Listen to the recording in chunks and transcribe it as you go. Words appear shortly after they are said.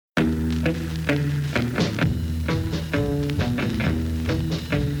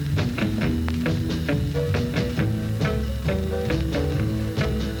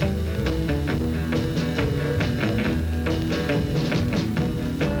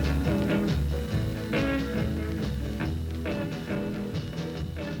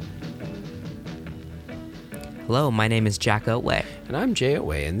Hello, my name is Jack Otway. And I'm Jay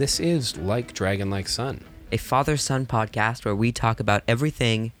Otway, and this is Like Dragon Like Son, A father-son podcast where we talk about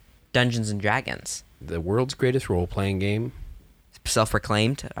everything Dungeons and Dragons. the world's greatest role-playing game.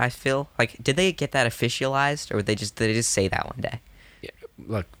 Self-proclaimed, I feel. Like, did they get that officialized, or did they just say that one day? Yeah,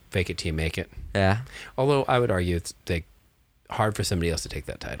 look, fake it till you make it. Yeah. Although I would argue it's hard for somebody else to take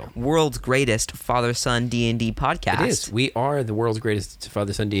that title. World's greatest father-son D&D podcast. It is. We are the world's greatest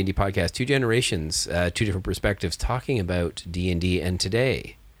father-son D&D podcast. Two generations, two different perspectives talking about D&D. And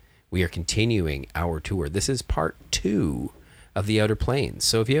today we are continuing our tour. This is part 2 of the Outer Planes.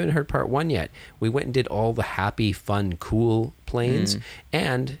 So if you haven't heard part 1 yet, we went and did all the happy, fun, cool planes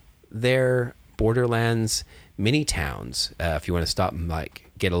and their Borderlands mini towns. If you want to stop and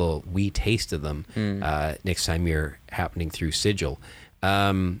get a little wee taste of them next time you're happening through Sigil.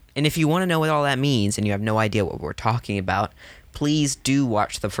 And if you want to know what all that means and you have no idea what we're talking about, please do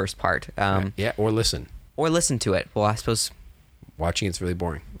watch the first part. Yeah, or listen. Or listen to it. Well, I suppose watching it's really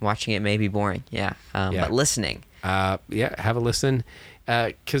boring. Watching it may be boring, yeah. But listening. Yeah, have a listen.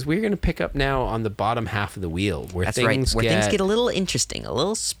 Because we're going to pick up now on the bottom half of the wheel. Where things get a little interesting, a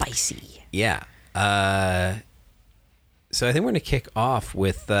little spicy. Yeah. So I think we're going to kick off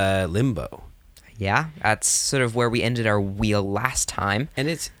with Limbo. Yeah, that's sort of where we ended our wheel last time. And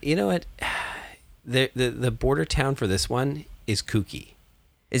it's, you know what, the border town for this one is Kooky.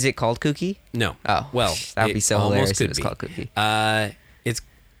 Is it called Kooky? No. Oh, well, that would be so hilarious if it was called Kooky.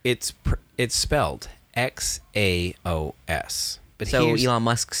 It's spelled Xaos. But so Elon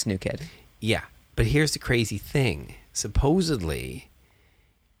Musk's new kid. Yeah, but here's the crazy thing. Supposedly,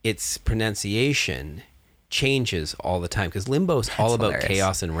 its pronunciation changes all the time because Limbo is all about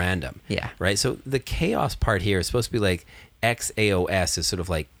chaos and random. Yeah. Right. So the chaos part here is supposed to be like XAOS is sort of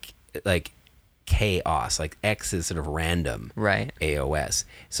like chaos. Like X is sort of random. Right. AOS.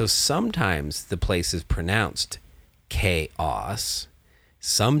 So sometimes the place is pronounced chaos.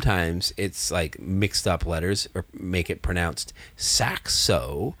 Sometimes it's like mixed up letters or make it pronounced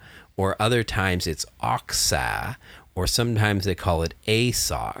Saxo, or other times it's Oxa, or sometimes they call it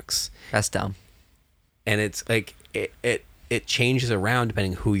ASOX. That's dumb. And it's like it changes around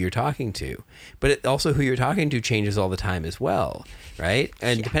depending who you're talking to, but it also who you're talking to changes all the time as well, right?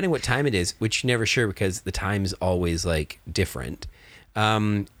 And depending what time it is, which you're never sure because the time's always like different.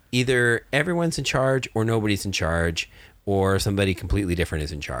 Either everyone's in charge or nobody's in charge, or somebody completely different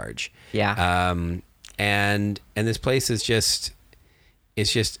is in charge. Yeah. And this place is just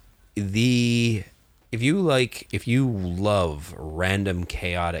if you love random,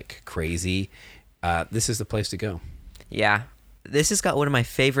 chaotic, crazy. This is the place to go. Yeah. This has got one of my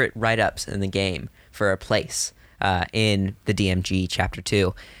favorite write-ups in the game for a place in the DMG Chapter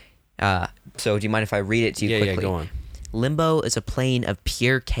 2. So do you mind if I read it to you quickly? Yeah, go on. Limbo is a plane of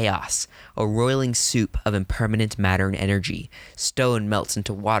pure chaos, a roiling soup of impermanent matter and energy. Stone melts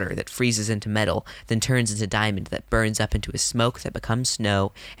into water that freezes into metal, then turns into diamond that burns up into a smoke that becomes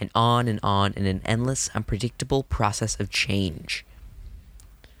snow, and on in an endless, unpredictable process of change.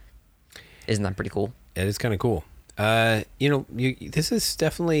 Isn't that pretty cool? It is kind of cool. This is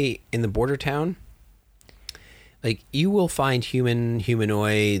definitely in the border town. Like, you will find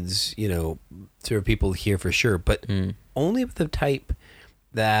humanoids, sort of people here for sure, but only of the type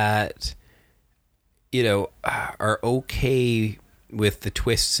that, are okay with the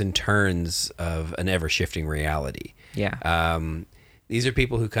twists and turns of an ever-shifting reality. Yeah. These are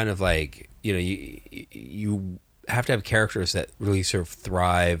people who kind of like, you have to have characters that really sort of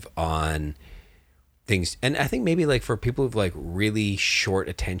thrive on things. And I think maybe like for people with like really short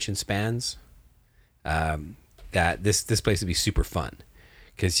attention spans, that this place would be super fun.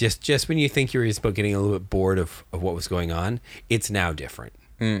 Because just when you think you're just about getting a little bit bored of what was going on, it's now different.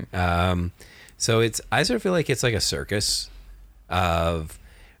 So I sort of feel like it's like a circus of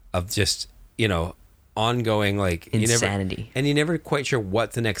just, ongoing like insanity. You're never quite sure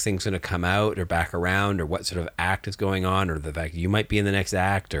what the next thing's going to come out or back around, or what sort of act is going on, or the fact that you might be in the next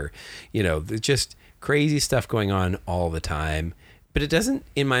act, or just crazy stuff going on all the time. But it doesn't,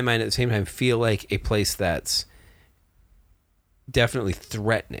 in my mind, at the same time, feel like a place that's definitely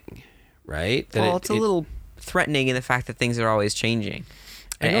threatening, right? It's a little threatening in the fact that things are always changing.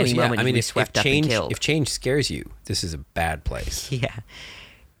 At any moment, you can be swept up and killed. If change scares you, this is a bad place. Yeah.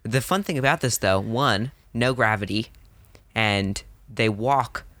 The fun thing about this, though, one, no gravity, and they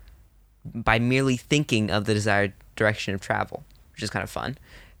walk by merely thinking of the desired direction of travel, which is kind of fun.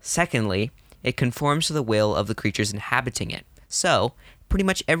 Secondly, it conforms to the will of the creatures inhabiting it. So, pretty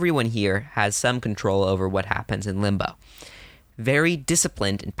much everyone here has some control over what happens in limbo. Very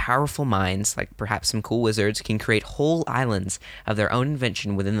disciplined and powerful minds, like perhaps some cool wizards, can create whole islands of their own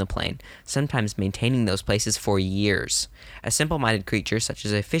invention within the plane, sometimes maintaining those places for years. A simple-minded creature, such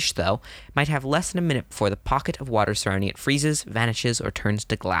as a fish, though, might have less than a minute before the pocket of water surrounding it freezes, vanishes, or turns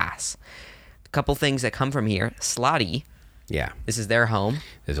to glass. A couple things that come from here. Slotty. Yeah. This is their home.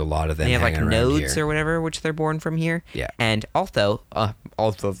 There's a lot of them They have like hanging around nodes here. or whatever, which they're born from here. Yeah. And also, Gith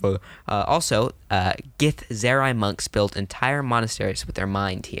Zerai monks built entire monasteries with their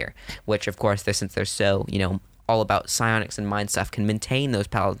mind here, which of course, since they're so, all about psionics and mind stuff, can maintain those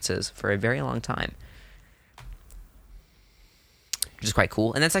balances for a very long time. Which is quite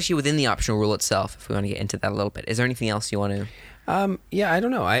cool. And that's actually within the optional rule itself, if we want to get into that a little bit. Is there anything else you want to... Yeah, I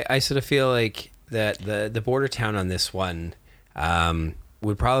don't know. I sort of feel like that the border town on this one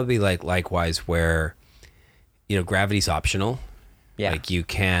would probably be likewise where, gravity's optional. Yeah. Like you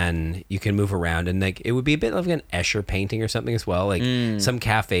can move around, and like it would be a bit of an Escher painting or something as well. Like some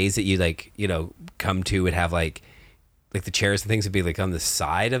cafes that you come to would have like the chairs and things would be like on the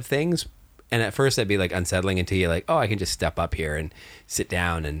side of things. And at first that'd be like unsettling until you're like, oh, I can just step up here and sit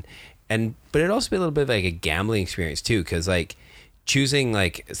down but it'd also be a little bit of like a gambling experience too, because like choosing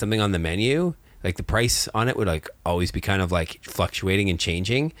like something on the menu, like the price on it would like always be kind of like fluctuating and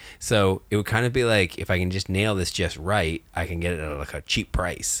changing. So it would kind of be like, if I can just nail this just right, I can get it at like a cheap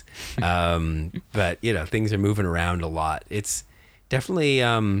price. But things are moving around a lot. It's definitely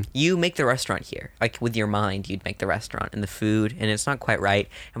You make the restaurant here. Like with your mind, you'd make the restaurant and the food, and it's not quite right.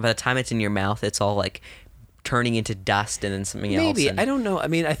 And by the time it's in your mouth, it's all like turning into dust and then something else. maybe. I don't know. I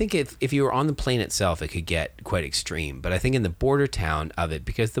mean, I think if you were on the plane itself, it could get quite extreme. But I think in the border town of it,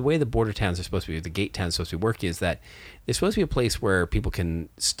 because the way the border towns are supposed to be, the gate towns are supposed to be working, is that they're supposed to be a place where people can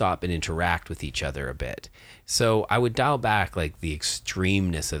stop and interact with each other a bit. So I would dial back like the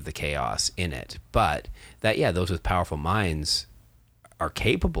extremeness of the chaos in it. But that, those with powerful minds are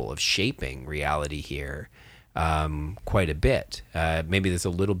capable of shaping reality here quite a bit. Maybe there's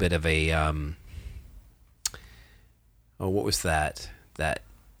a little bit of a what was that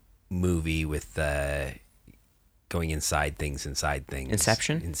movie with going inside things?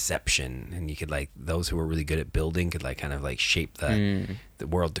 Inception. And you could those who were really good at building could kind of shape the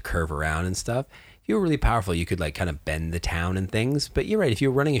world to curve around and stuff. If you were really powerful, you could kind of bend the town and things. But you're right, if you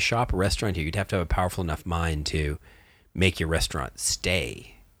were running a shop or restaurant here, you'd have to have a powerful enough mind to make your restaurant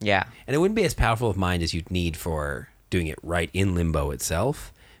stay. Yeah. And it wouldn't be as powerful of mind as you'd need for doing it right in Limbo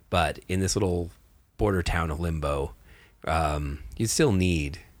itself. But in this little border town of Limbo, you still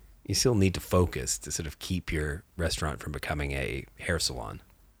need to focus to sort of keep your restaurant from becoming a hair salon.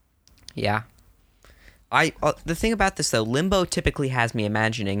 Yeah. The thing about this though, Limbo typically has me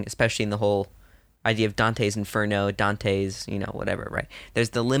imagining, especially in the whole idea of Dante's Inferno, Dante's, whatever, right?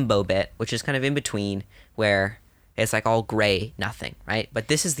 There's the Limbo bit, which is kind of in between, where it's like all gray nothing, right? But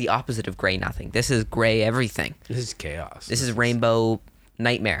this is the opposite of gray nothing. This is gray everything. This is chaos. This is rainbow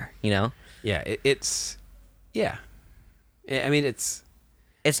nightmare, Yeah, I mean,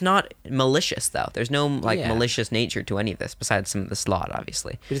 it's not malicious though. There's no Yeah. malicious nature to any of this, besides some of the slot,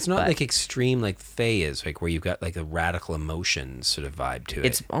 obviously. but it's not like extreme like Fae is, like where you've got like a radical emotion sort of vibe to it.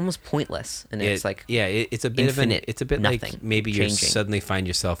 It's almost pointless, and it's like it's a bit infinite it's a bit nothing like maybe you changing. suddenly find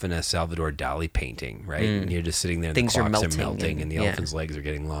yourself in a Salvador Dali painting, right? And you're just sitting there, and Things the are clocks melting and the and- elephant's legs are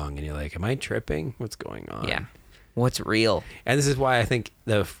getting long, and you're like, am I tripping? What's going on? yeah, what's real? And this is why I think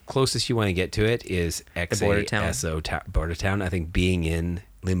the closest you want to get to it is border town. XASO border town. I think being in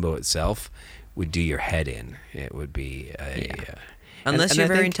Limbo itself would do your head in. It would be Unless and you're I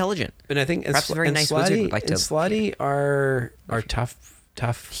very think- intelligent. And I think Perhaps a very nice wizard would like to- and Slotty are tough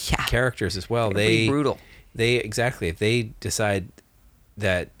Yeah. characters as well. They're pretty brutal. They exactly, if they decide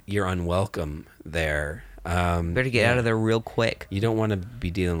that you're unwelcome there, Better get out of there real quick. You don't want to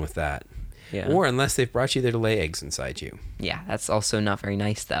be dealing with that. Yeah. Or unless they've brought you there to lay eggs inside you. Yeah, that's also not very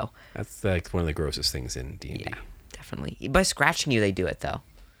nice though. That's like one of the grossest things in D&D. Yeah, definitely. By scratching you, they do it though.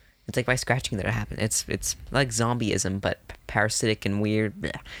 It's like by scratching that it happens. It's like zombieism, but parasitic and weird.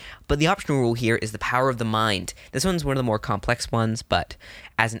 Blech. But the optional rule here is the power of the mind. This one's one of the more complex ones, but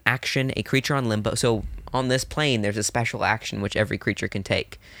as an action, a creature on Limbo. So on this plane, there's a special action which every creature can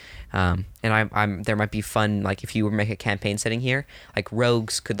take. And there might be fun, like if you were to make a campaign setting here, like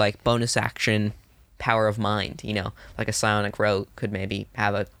rogues could like bonus action power of mind, like a psionic rogue could maybe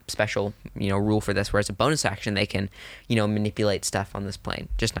have a special, rule for this, whereas a bonus action, they can, manipulate stuff on this plane.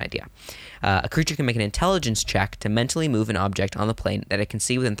 Just an idea. A creature can make an intelligence check to mentally move an object on the plane that it can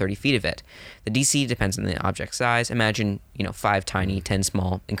see within 30 feet of it. The DC depends on the object size. Imagine, 5 tiny, 10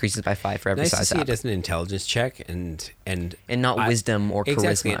 small, increases by 5 for every Nice size to see up. it as an intelligence check and not wisdom or charisma.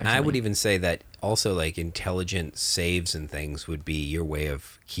 Exactly. or And I would something. even say that also like intelligent saves and things would be your way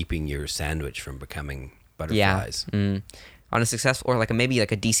of keeping your sandwich from becoming butterflies. On a successful, or maybe a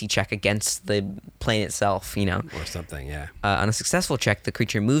DC check against the plane itself, Or something, yeah. On a successful check, the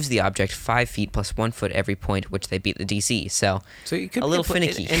creature moves the object 5 feet plus 1 foot every point which they beat the DC. So So you could a little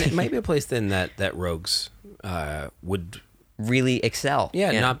finicky. and it might be a place then that rogues would really excel.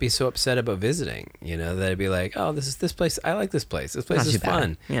 not be so upset about visiting. That'd be like, oh, this place. I like this place. This place Not is too bad.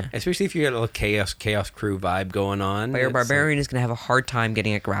 fun. Yeah. Especially if you got a little chaos crew vibe going on. But your It's like- barbarian is going to have a hard time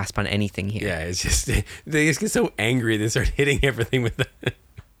getting a grasp on anything here. yeah, it's just they just get so angry they start hitting everything with it.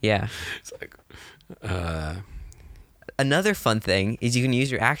 Yeah. It's like, Another fun thing is you can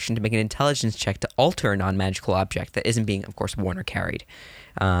use your action to make an intelligence check to alter a non-magical object that isn't being, of course, worn or carried.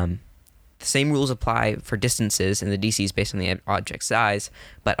 The same rules apply for distances, and the DC is based on the object size.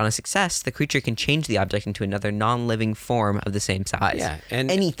 But on a success, the creature can change the object into another non-living form of the same size. yeah, and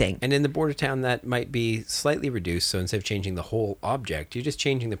anything. And in the border town, that might be slightly reduced. So instead of changing the whole object, you're just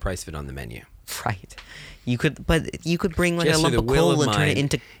changing the price of it on the menu. Right. You could bring like Just a lump through of the will coal of and turn it mind,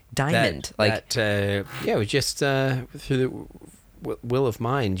 into diamond. It was just through the will of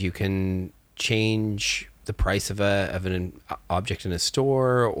mind, you can change the price of an object in a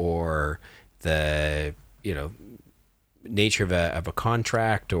store, or the nature of a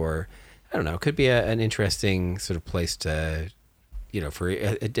contract, or I don't know. It could be an interesting sort of place to for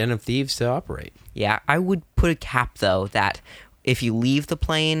a den of thieves to operate. Yeah, I would put a cap though that if you leave the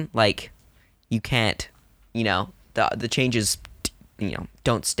plane, you can't, the changes,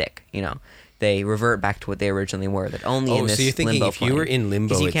 don't stick. They revert back to what they originally were. That only in this so you're thinking limbo if you were in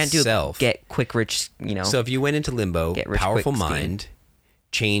limbo 'Cause you can't itself, do get quick rich. So if you went into limbo, Get rich powerful quick scheme. mind,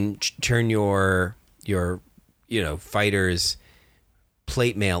 turn your fighter's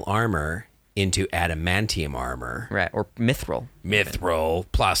plate mail armor into adamantium armor, right, or mithril. mithril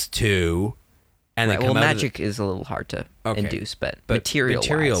 +2, and Right, then well, come out of magic is a little hard to Okay. induce, but but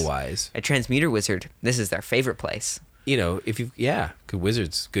material wise, a transmuter wizard, this is their favorite place. if you good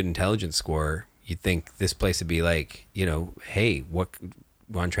wizards, good intelligence score, you'd think this place would be like, hey, what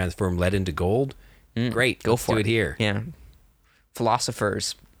want to transform lead into gold? Great, Go let's for do it. it here. Yeah,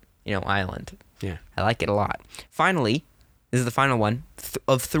 philosophers, island. Yeah. I like it a lot. Finally, this is the final one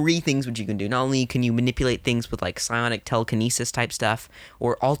of 3 things which you can do. Not only can you manipulate things with psionic telekinesis type stuff,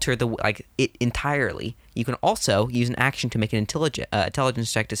 or alter it entirely, you can also use an action to make an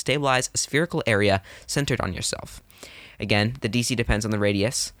intelligence check to stabilize a spherical area centered on yourself. Again, the DC depends on the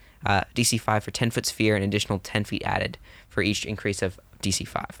radius. DC 5 for 10-foot sphere, and additional 10 feet added for each increase of DC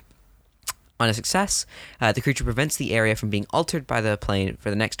 5. On a success, the creature prevents the area from being altered by the plane for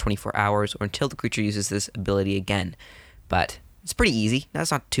the next 24 hours, or until the creature uses this ability again. But it's pretty easy.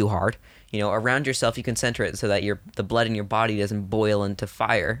 That's not too hard. Around yourself, you can center it so that the blood in your body doesn't boil into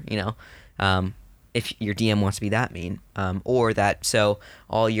fire. If your DM wants to be that mean, or that so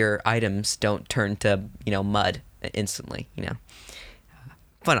all your items don't turn to mud instantly.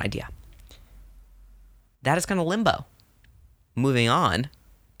 Fun idea. That is kind of Limbo. Moving on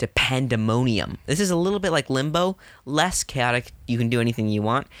to Pandemonium. This is a little bit like Limbo, less chaotic. You can do anything you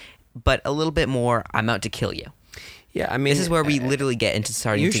want, but a little bit more. I'm out to kill you. Yeah, I mean, This is where we literally get into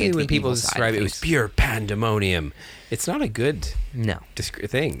starting. usually to get when to the people evil side describe of it as things. pure pandemonium, it's not a good No,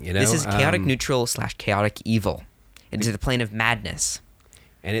 thing, this is chaotic neutral / chaotic evil. It is the plane of madness.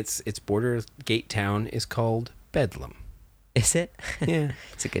 and its border gate town is called Bedlam. Is it? Yeah,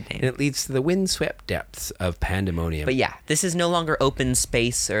 It's a good and name. it leads to the windswept depths of pandemonium. But yeah, this is no longer open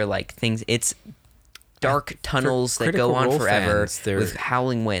space or things. It's dark tunnels that Critical go on Role forever fans, there- with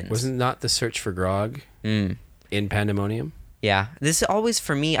howling winds. wasn't not the search for Grog in Pandemonium? Yeah, this is always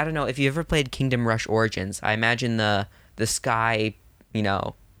for me. I don't know if you ever played Kingdom Rush Origins. I imagine the sky,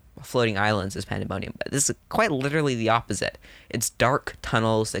 floating islands is Pandemonium, but this is quite literally the opposite. It's dark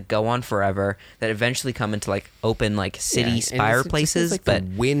tunnels that go on forever that eventually come into open city Yeah, and spire it's places, like but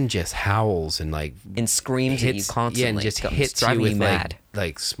the wind just howls and and screams at you constantly. Yeah, and just It's hits you driving with mad.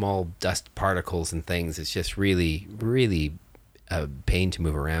 like small dust particles and things. It's just really, really a pain to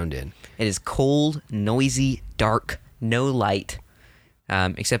move around in. It is cold, noisy, dark, no light,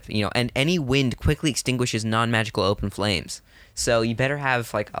 except and any wind quickly extinguishes non-magical open flames. So you better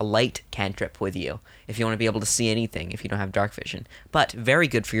have a light cantrip with you if you want to be able to see anything if you don't have dark vision. But very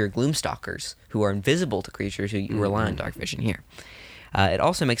good for your gloomstalkers who are invisible to creatures who rely on dark vision here. It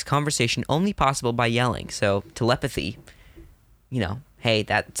also makes conversation only possible by yelling. So telepathy, hey,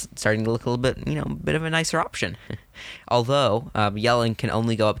 that's starting to look a little bit, bit of a nicer option. Although yelling can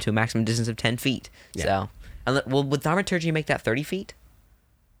only go up to a maximum distance of 10 feet. Yeah. So, would thaumaturgy make that 30 feet?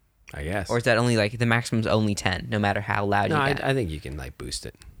 I guess. Or is that only the maximum's only 10, no matter how loud no, you get? I think you can boost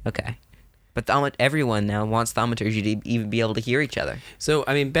it. Okay. But everyone now wants thaumaturgy to even be able to hear each other. So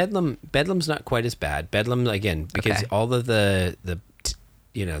I mean, Bedlam's not quite as bad. Bedlam, again, because all of the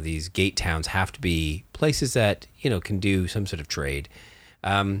these gate towns have to be places that can do some sort of trade.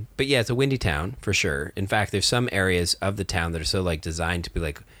 But yeah, it's a windy town for sure. In fact, there's some areas of the town that are so designed to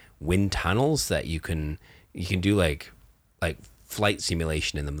be wind tunnels that you can do like flight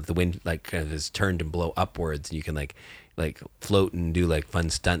simulation in them. The wind kind of is turned and blow upwards, and you can float and do fun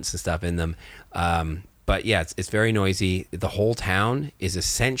stunts and stuff in them. But yeah, it's very noisy. The whole town is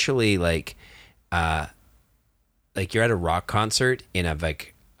essentially like you're at a rock concert in a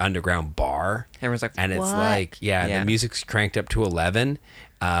underground bar. Everyone's like, and what? It's the music's cranked up to 11.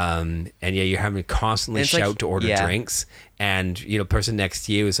 And you're having to constantly shout to order drinks, and person next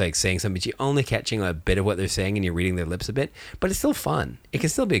to you is saying something, but you're only catching a bit of what they're saying, and you're reading their lips a bit. But it's still fun. It can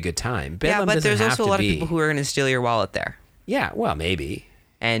still be a good time. Bedlam but there's doesn't also have a lot to of people who are going to steal your wallet there, Yeah, well, maybe.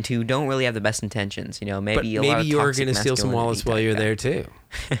 and who don't really have the best intentions. Maybe But a lot maybe of you're toxic going to steal some masculinity wallets while type you're guy. there too.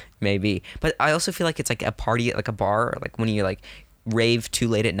 Maybe, but I also feel like it's a party at a bar, when you rave too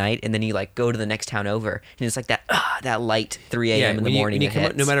late at night, and then you go to the next town over, and it's that light 3 a.m. in the morning. When you come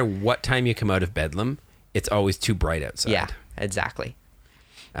out, no matter what time you come out of Bedlam, it's always too bright outside. Yeah, exactly.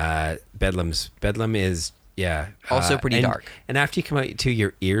 Bedlam is Also pretty dark. And after you come out too,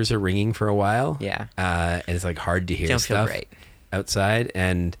 your ears are ringing for a while. Yeah. And it's hard to hear Don't stuff feel great. outside,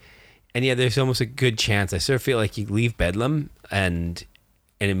 and there's almost a good chance. I sort of feel like you leave Bedlam and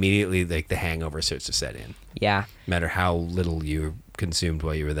immediately the hangover starts to set in. Yeah. No matter how little you consumed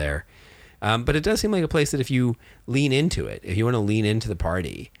while you were there. But it does seem like a place that if you lean into it, if you want to lean into the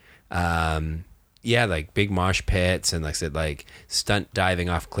party, big mosh pits and like I said, stunt diving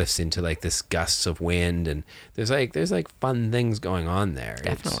off cliffs into this gusts of wind, and there's fun things going on there.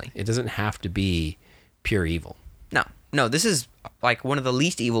 Definitely. It doesn't have to be pure evil. No, this is one of the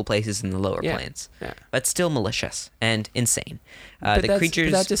least evil places in the lower plains, but still malicious and insane. The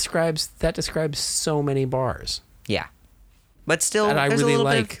creatures but that describes so many bars. Yeah. But still, that I there's a really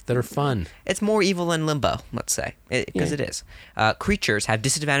little bit like, that are fun. It's more evil than Limbo, let's say, because it is. Creatures have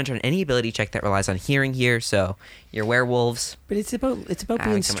disadvantage on any ability check that relies on hearing here, so your werewolves. But it's about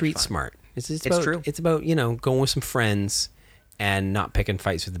being street smart. It's true. It's about going with some friends and not picking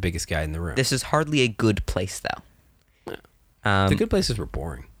fights with the biggest guy in the room. This is hardly a good place, though. The good places were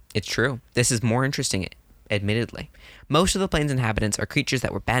boring. It's true. This is more interesting, admittedly. Most of the plane's inhabitants are creatures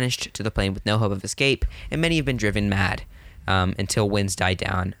that were banished to the plane with no hope of escape, and many have been driven mad until winds die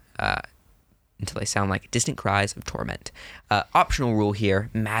down, until they sound like distant cries of torment. Optional rule here,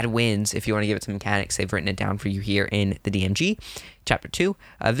 mad winds, if you want to give it some mechanics, they've written it down for you here in the DMG. Chapter 2,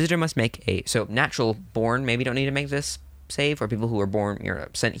 a visitor must make so natural born maybe don't need to make this save, or people who are born, you're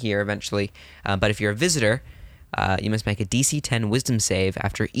sent here eventually. But if you're a visitor, you must make a DC 10 wisdom save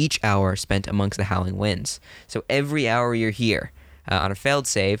after each hour spent amongst the howling winds. So every hour you're here, on a failed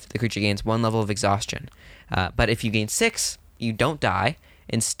save, the creature gains 1 level of exhaustion. But if you gain 6, you don't die.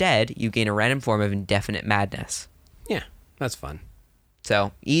 Instead, you gain a random form of indefinite madness. Yeah, that's fun.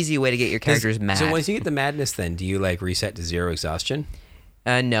 So, easy way to get your characters mad. So once you get the madness, then do you reset to 0 exhaustion?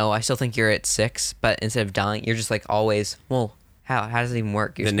 No, I still think you're at 6, but instead of dying, you're just always, well, how does it even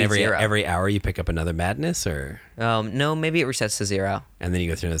work? You're then supposed to every hour you pick up another madness, or no, maybe it resets to 0. and then you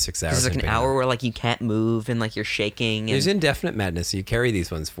go through another 6 hours. There's an hour where you can't move and you're shaking. There's indefinite madness. So you carry these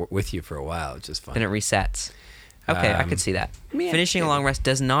ones with you for a while, which is fun. And it resets. Okay, I could see that. Finishing a long rest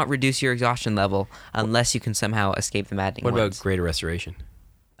does not reduce your exhaustion level unless you can somehow escape the maddening What winds. about greater restoration?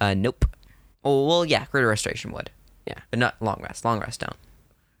 Nope. Oh, well, yeah, greater restoration would. Yeah, But not long rest. Long rest don't.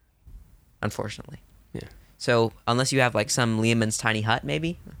 Unfortunately. yeah. So, unless you have some Leomund's tiny hut,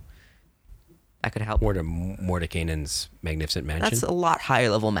 maybe, that could help. Or to Mordekainen's magnificent mansion. That's a lot higher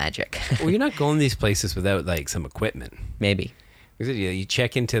level magic. Well, you're not going these places without some equipment. Maybe. You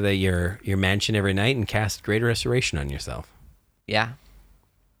check into your mansion every night and cast greater restoration on yourself. Yeah.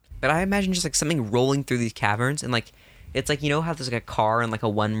 But I imagine just something rolling through these caverns, and it's how there's a car and a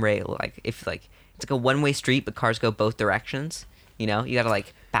one-way, if it's a one-way street but cars go both directions, you gotta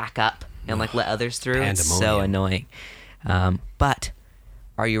back up and let others through. It's so annoying. But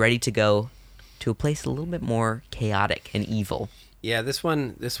are you ready to go to a place a little bit more chaotic and evil? Yeah, this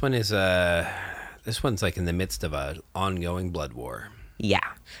one is this one's in the midst of an ongoing blood war. Yeah.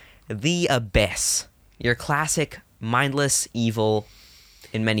 The Abyss. Your classic mindless evil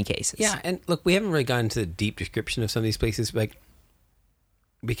in many cases. Yeah, and look, we haven't really gotten into the deep description of some of these places, like,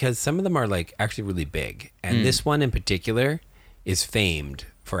 because some of them are like actually really big, and this one in particular is famed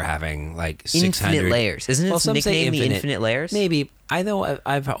for having like 600 infinite layers. Isn't its some say nickname the Infinite Layers? Maybe. I know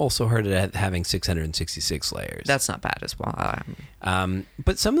I've also heard it having 666 layers. That's not bad as well.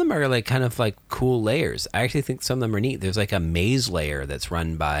 But some of them are like kind of like cool layers. I actually think some of them are neat. There's like a maze layer that's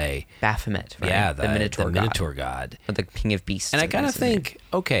run by Baphomet, right? yeah, the Minotaur god. Or the King of Beasts. And I kind of think,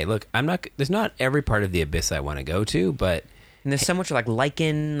 okay, look, there's not every part of the abyss I want to go to, but and there's so much like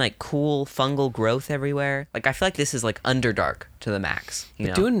lichen, like cool fungal growth everywhere. Like I feel like this is like Underdark to the max. You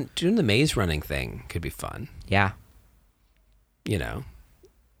know? doing the maze running thing could be fun. Yeah. You know,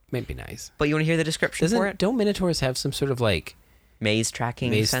 might be nice. But you want to hear the description for it? Don't Minotaurs have some sort of like Maze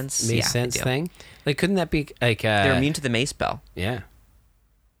tracking sense? Maze Yeah, sense they do. thing? Like, couldn't that be like They're immune to the maze spell. Yeah,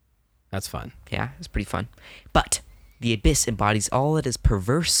 that's fun. Yeah, it's pretty fun. But the abyss embodies all that is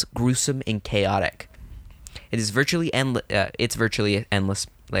perverse, gruesome, and chaotic. It is virtually endless. It's virtually endless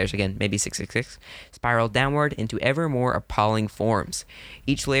layers again, maybe 666, spiral downward into ever more appalling forms.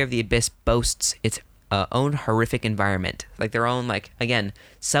 Each layer of the abyss boasts its own horrific environment, like their own, like again,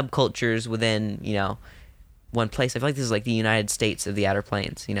 subcultures within one place. I feel like this is like the United States of the Outer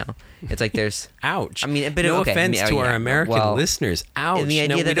Planes. It's like there's Ouch. I mean, a bit no of okay, offense to our American listeners. Ouch. And the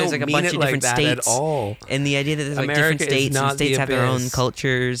idea no, that there's like a bunch of different states, at all. And the idea that there's like America different is states, not and states the have their own abyss.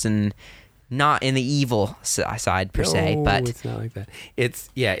 cultures, and not in the evil side per se, No, but it's not like that. It's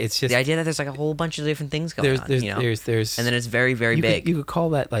just the idea that there's like a whole bunch of different things going on. there's and then it's very, very you big. you could call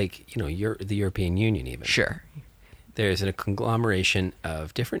that like the European Union even. Sure. There's a conglomeration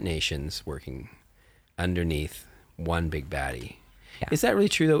of different nations working underneath one big baddie. Yeah. Is that really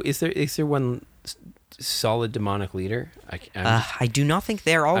true though? Is there one solid demonic leader? I do not think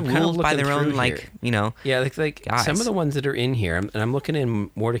they're all I'm kind of ruled by looking their own, through like here. Yeah, like guys. some of the ones that are in here, and I'm looking in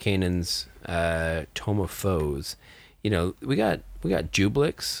Mordenkainen's Tome of Foes. We got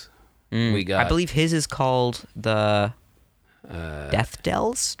Jublix. We got I believe his is called the Death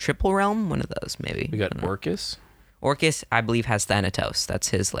Dells, Triple Realm, one of those maybe. we got Orcus, Orcus, I believe, has Thanatos. That's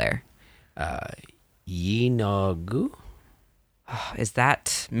his lair. Yeenoghu. Is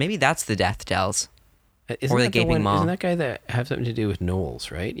that maybe that's the Death Dells? Isn't Or the that Gaping Maw. Isn't that guy that have something to do with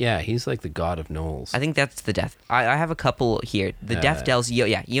gnolls, right? Yeah, he's like the god of gnolls. I think that's the Death. I have a couple here. The Death Dells.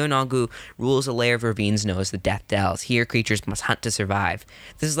 Ionagu rules a layer of ravines known as the Death Dells. Here, creatures must hunt to survive.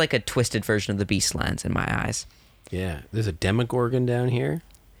 This is like a twisted version of the Beastlands in my eyes. Yeah, there's a Demogorgon down here.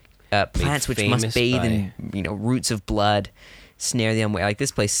 Plants which must famous bathe by- in roots of blood, snare the unwary. Like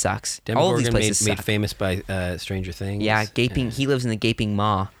this place sucks. All of these Demogorgon places made suck. famous by Stranger Things. Yeah, gaping. He lives in the Gaping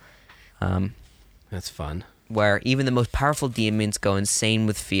Maw, That's fun. where even the most powerful demons go insane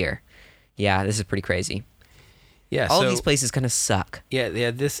with fear. Yeah, this is pretty crazy. Yeah, All so, of these places kind of suck. Yeah.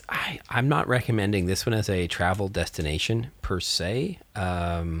 This I'm not recommending this one as a travel destination per se.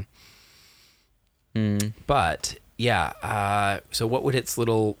 But yeah. So what would its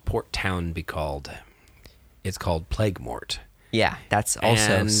little port town be called? It's called Plaguemort. Yeah, that's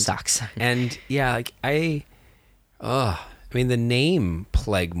also And- sucks. And yeah, like I mean, the name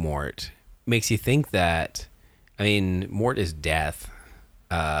Plaguemort makes you think that. I mean, mort is death.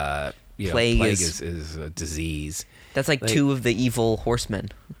 Plague plague is- is a disease. That's like Like- two of the evil horsemen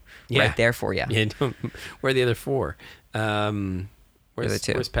Yeah. right there for you. Yeah, where are the other four? The other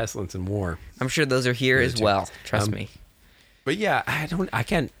two? Where's pestilence and war? I'm sure those are here The as other two. well. Trust me. But yeah,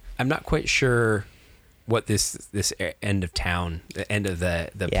 I'm not quite sure what this end of town, the end of the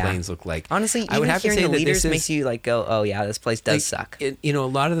Yeah. plains look like. Honestly, I would even have to hearing say the that leaders this is- makes you like go, "Oh yeah, this place does like, suck." a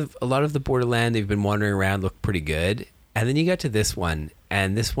lot of the borderland they've been wandering around look pretty good, and then you got to this one,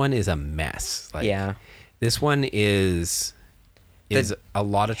 and this one is a mess. Like, Yeah. this one is a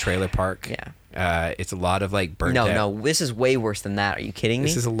lot of trailer park. Yeah. It's a lot of like burnt out. No, this is way worse than that. Are you kidding me?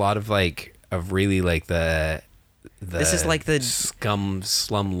 This is a lot of like of really like the This is like the- scum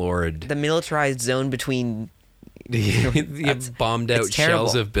slumlord, the militarized zone between. the bombed out it's terrible.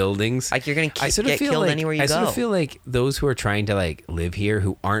 shells of buildings. Like you're gonna I sort of get feel killed like, anywhere you I go. sort of feel like those who are trying to like live here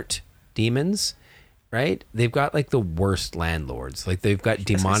who aren't demons, right? They've got like the worst landlords. Like they've got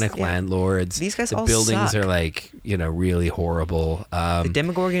demonic yeah. landlords. These guys the all buildings suck. are like really horrible. The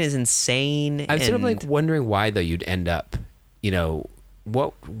Demogorgon is insane. I'm sort of and like wondering why though you'd end up,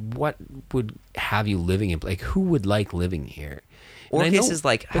 what would have you living in like who would like living here? And I Orcus know- is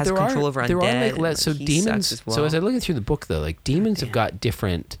like but has there control are- over there undead. are like and, less, so he demons. sucks as well. So as I'm looking through the book though, like demons have got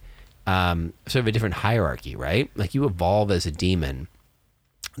different, sort of a different hierarchy, right? Like you evolve as a demon.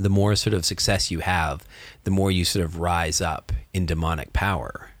 The more sort of success you have, the more you sort of rise up in demonic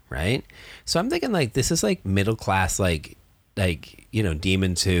power, right? So I'm thinking like this is like middle class, like like, you know,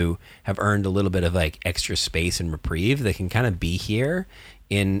 demons who have earned a little bit of like extra space and reprieve. They can kind of be here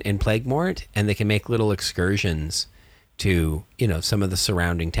in Plaguemort, and they can make little excursions to, you know, some of the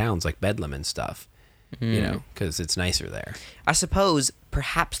surrounding towns like Bedlam and stuff, you know, because it's nicer there. I suppose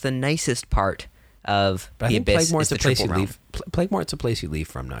perhaps the nicest part of But the I think Abyss is Plaguemort's the a place you Triple Realm. leave. Plaguemort's a place you leave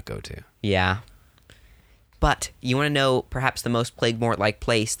from, not go to. Yeah. But you want to know perhaps the most Plaguemort-like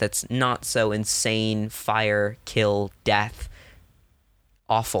place that's not so insane, fire, kill, death,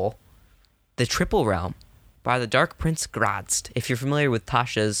 awful. The Triple Realm by the Dark Prince Gradst. If you're familiar with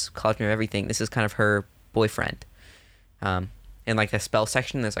Tasha's Collection of Everything, this is kind of her boyfriend. In like the spell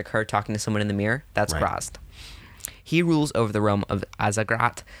section, there's like her talking to someone in the mirror. That's Right. Grazd. He rules over the realm of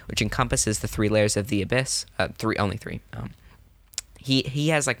Azagrat, which encompasses the 3 layers of the Abyss. Only three. He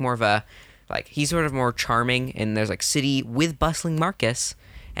has like more of a, like, he's sort of more charming, and there's like city with bustling markets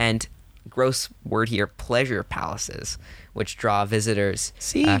and, gross word here, pleasure palaces, which draw visitors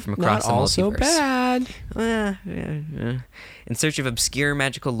from across the all multiverse. so bad. In search of obscure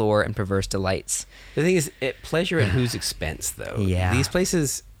magical lore and perverse delights. The thing is, pleasure at whose expense, though? Yeah. These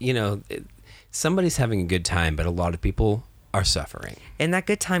places, you know, somebody's having a good time, but a lot of people are suffering. And that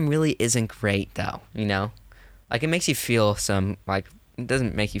good time really isn't great, though, you know? Like, it makes you feel it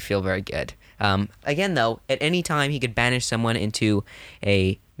doesn't make you feel very good. Again, though, at any time he could banish someone into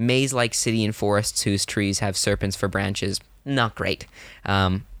a maze-like city and forests whose trees have serpents for branches. Not great.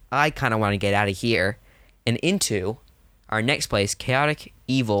 I kind of want to get out of here and into our next place, chaotic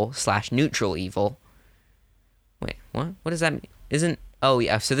evil / neutral evil. Wait, what? What does that mean? Oh,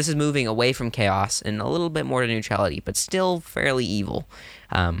 yeah, so this is moving away from chaos and a little bit more to neutrality, but still fairly evil.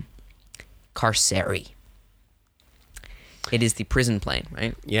 Carceri. It is the prison plane,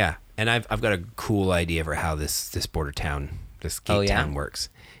 right? Yeah, and I've got a cool idea for how this border town, this gate Oh, yeah? town works.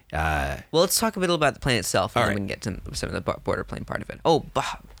 Well, let's talk a little about the plane itself, and All then we can get to some of the border plane part of it. Oh,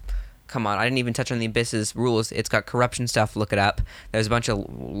 come on. I didn't even touch on the Abyss's rules. It's got corruption stuff. Look it up. There's a bunch of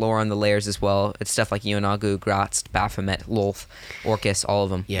lore on the layers as well. It's stuff like Ionagu, Gratz, Baphomet, Lolth, Orcus, all of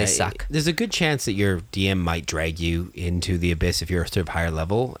them. Yeah, They suck. There's a good chance that your DM might drag you into the Abyss if you're sort of higher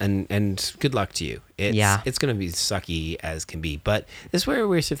level, and good luck to you. It's going to be sucky as can be. But this is where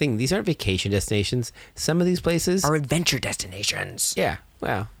we're sort of thinking, these aren't vacation destinations. Some of these places Our adventure destinations. Yeah,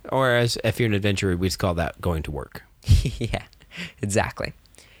 well, or as if you're an adventurer, we just call that going to work. Yeah, exactly.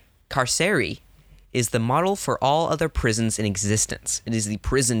 Carceri is the model for all other prisons in existence. It is the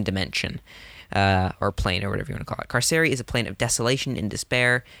prison dimension, or plane, or whatever you want to call it. Carceri is a plane of desolation and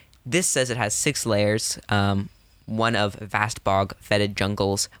despair. This says it has 6 layers, one of vast bog, fetid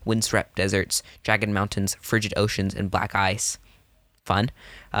jungles, windswept deserts, jagged mountains, frigid oceans, and black ice. Fun.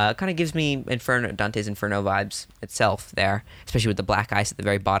 Kind of gives me Dante's Inferno vibes itself there, especially with the black ice at the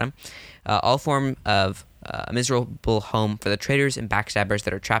very bottom. All form of a miserable home for the traitors and backstabbers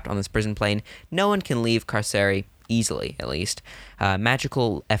that are trapped on this prison plane. No one can leave Carceri easily, at least.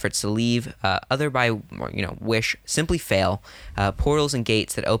 Magical efforts to leave, other by wish, simply fail. Portals and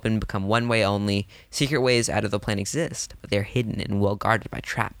gates that open become one-way only. Secret ways out of the plane exist, but they're hidden and well guarded by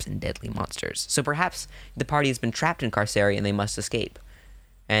traps and deadly monsters. So perhaps the party has been trapped in Carceri and they must escape,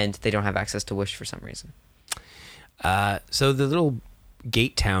 and they don't have access to wish for some reason. So the little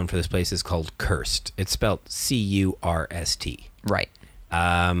gate town for this place is called Cursed. It's spelled C-U-R-S-T. Right.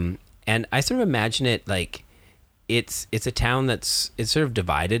 And I sort of imagine it like it's a town it's sort of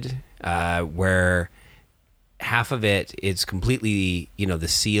divided, where half of it is completely, the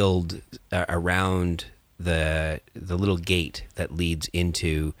sealed around the little gate that leads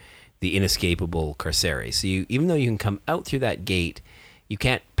into the inescapable Carceri. So even though you can come out through that gate, you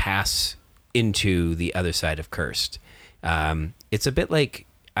can't pass into the other side of Cursed. It's a bit like,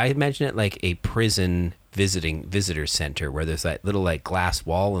 I imagine it like a prison visitor center where there's that little like glass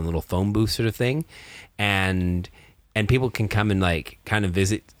wall and little phone booth sort of thing, and people can come and like kind of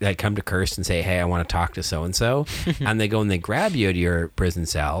visit, like come to Cursed and say, hey, I want to talk to so and so, and they go and they grab you to your prison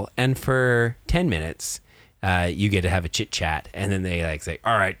cell, and for 10 minutes you get to have a chit chat, and then they like say,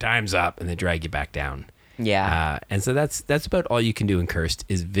 all right, time's up, and they drag you back down. Yeah. And so that's about all you can do in Cursed,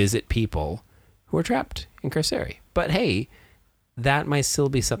 is visit people who are trapped in Carceri. But hey, that might still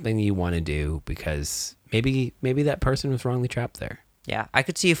be something you want to do, because maybe that person was wrongly trapped there. Yeah, I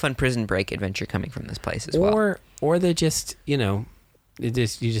could see a fun prison break adventure coming from this place as well. Or they just, you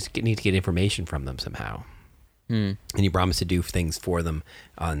just need to get information from them somehow. And you promise to do things for them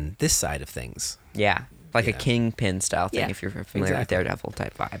on this side of things. Yeah, like a Kingpin style thing, Yeah, if you're familiar with exactly. Daredevil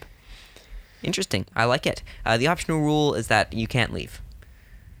type vibe. Interesting. I like it. The optional rule is that you can't leave,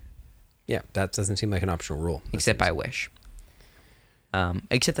 Yeah, that doesn't seem like an optional rule. except by wish.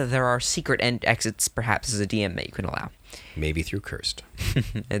 Except that there are secret end exits, perhaps as a DM, that you can allow. Maybe through Cursed.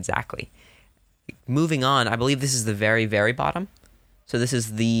 Exactly. Moving on, I believe this is the very, very bottom. So this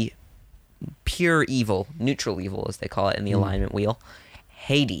is the pure evil, neutral evil, as they call it in the alignment wheel.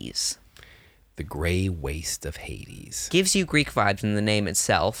 Hades. The Grey Waste of Hades. Gives you Greek vibes in the name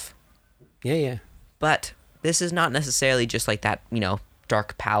itself. Yeah. But this is not necessarily just like that,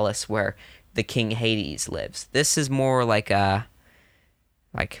 dark palace where the king Hades lives. This is more like it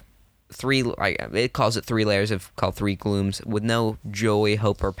calls it 3 layers called 3 glooms with no joy,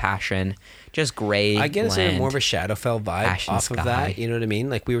 hope, or passion. Just gray. I get land, more of a Shadowfell vibe off sky. of that. You know what I mean?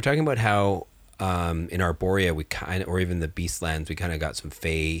 Like we were talking about how in Arborea or even the Beastlands, we kind of got some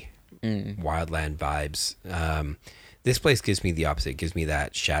Fey wildland vibes. This place gives me the opposite. It gives me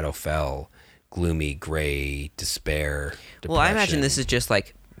that Shadowfell, gloomy, gray, despair, depression. Well, I imagine this is just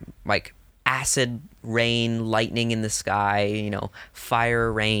like acid rain, lightning in the sky,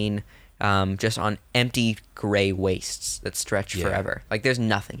 fire rain, just on empty gray wastes that stretch forever. Like there's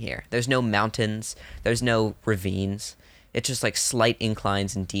nothing here. There's no mountains. There's no ravines. It's just like slight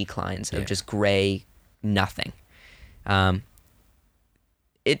inclines and declines of just gray nothing.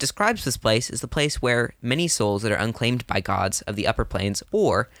 It describes this place as the place where many souls that are unclaimed by gods of the upper planes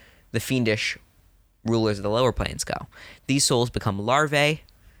or the fiendish rulers of the lower planes go. These souls become larvae,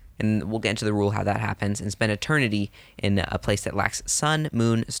 and we'll get into the rule how that happens, and spend eternity in a place that lacks sun,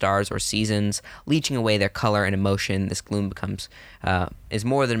 moon, stars, or seasons, leeching away their color and emotion. This gloom is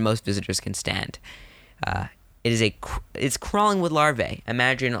more than most visitors can stand. It's crawling with larvae.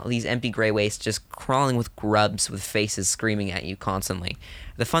 Imagine all these empty gray wastes just crawling with grubs with faces screaming at you constantly.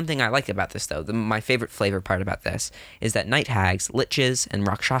 The fun thing I like about this, though, my favorite flavor part about this, is that night hags, liches, and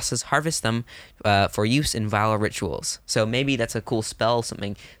rakshasas harvest them for use in vile rituals. So maybe that's a cool spell,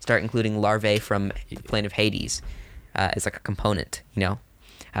 something. Start including larvae from the plane of Hades as like a component,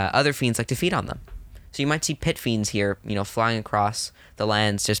 Other fiends like to feed on them. So you might see pit fiends here, flying across the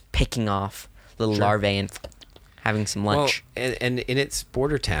lands, just picking off little larvae and having some lunch. Well, and in its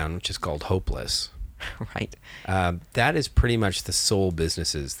border town, which is called Hopeless, right? That is pretty much the sole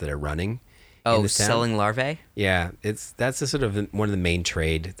businesses that are running. Oh, selling larvae? Yeah, that's the sort of one of the main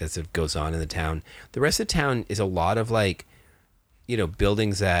trade that sort of goes on in the town. The rest of the town is a lot of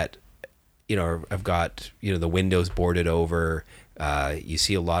buildings that have got the windows boarded over. You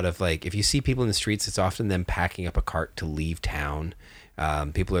see a lot of if you see people in the streets, it's often them packing up a cart to leave town.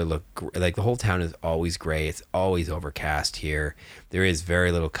 People are the whole town is always gray. It's always overcast here. There is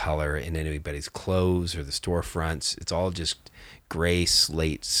very little color in anybody's clothes or the storefronts. It's all just gray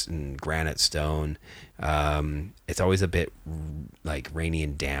slates and granite stone. It's always a bit rainy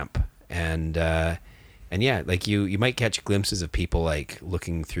and damp. And yeah, you might catch glimpses of people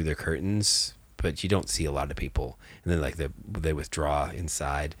looking through their curtains, but you don't see a lot of people. And then they withdraw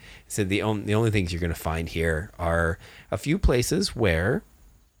inside. So the only things you're going to find here are a few places where,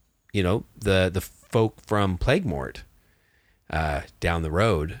 the folk from Plaguemort down the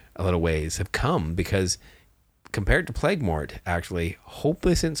road a little ways have come, because compared to Plaguemort, actually,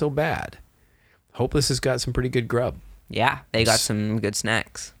 Hopeless isn't so bad. Hopeless has got some pretty good grub. Yeah, they got some good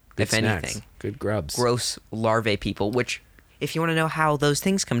snacks, if anything. Good grubs. Gross larvae people, which, if you want to know how those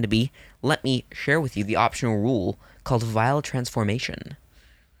things come to be, let me share with you the optional rule called Vile Transformation.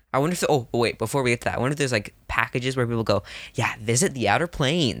 I wonder if... before we get to that, I wonder if there's packages where people go, yeah, visit the Outer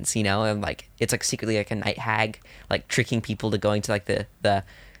Planes, and it's secretly a night hag, tricking people to going to the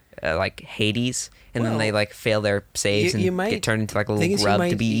Hades, and then they fail their saves and get turned into a little grub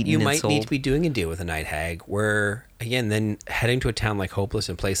to be eaten. You and might sold. need to be doing a deal with a night hag where, again, then heading to a town like Hopeless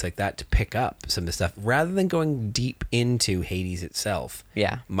and a place like that to pick up some of the stuff rather than going deep into Hades itself.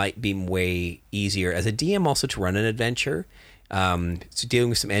 Yeah, might be way easier as a DM also to run an adventure. So dealing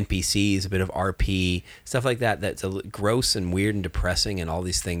with some NPCs, a bit of RP, stuff like that. That's gross and weird and depressing and all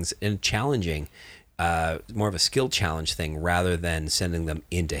these things, and challenging. More of a skill challenge thing rather than sending them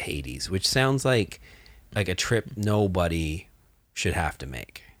into Hades, which sounds like a trip nobody should have to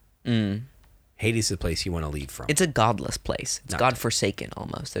make. Hades is the place you want to leave from. It's a godless place. It's God-forsaken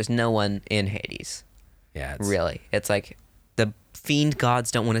almost. There's no one in Hades. Yeah, really. It's the fiend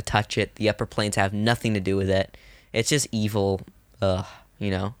gods don't want to touch it. The upper planes have nothing to do with it. It's just evil,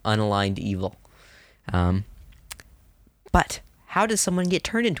 unaligned evil. But how does someone get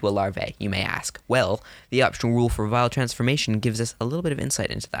turned into a larvae, you may ask? Well, the optional rule for Vile Transformation gives us a little bit of insight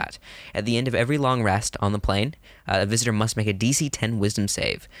into that. At the end of every long rest on the plane, a visitor must make a DC 10 wisdom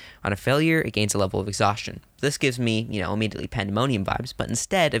save. On a failure, it gains a level of exhaustion. This gives me, immediately Pandemonium vibes, but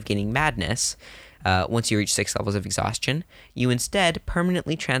instead of gaining madness, once you reach 6 levels of exhaustion, you instead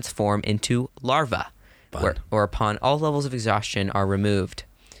permanently transform into larva, Fun. or upon all levels of exhaustion are removed.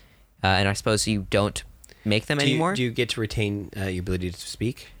 And I suppose you don't make them anymore? Do you get to retain your ability to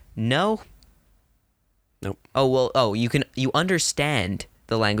speak? No. Nope. Oh, well, you understand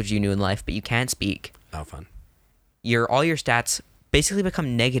the language you knew in life, but you can't speak. Oh, fun. All your stats basically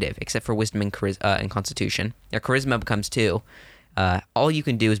become negative, except for wisdom and constitution. Your charisma becomes 2. All you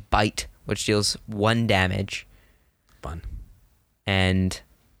can do is bite, which deals 1 damage, Fun. and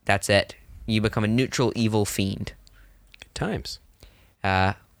that's it. You become a neutral evil fiend. Good times.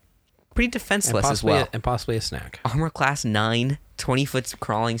 Pretty defenseless as well. And possibly a snack. Armor class 9, 20 foot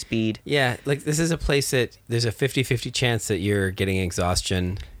crawling speed. Yeah, like this is a place that there's a 50-50 chance that you're getting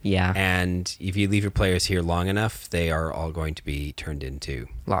exhaustion. Yeah. And if you leave your players here long enough, they are all going to be turned into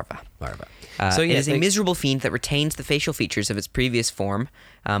Larva. So yeah, it is a miserable fiend that retains the facial features of its previous form,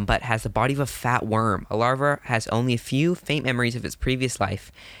 but has the body of a fat worm. A larva has only a few faint memories of its previous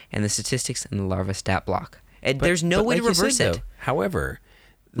life, and the statistics in the larva stat block. There's no way to reverse it. Though, however,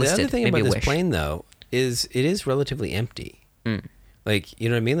 the Listed, other thing maybe about a this wish. plane, though, is it is relatively empty. Like, you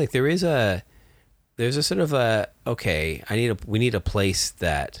know what I mean? Like there's a sort of a, okay, we need a place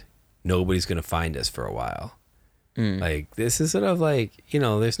that nobody's going to find us for a while. Like this is sort of like,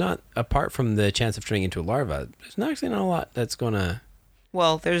 there's not, apart from the chance of turning into a larva, there's not actually not a lot that's going to.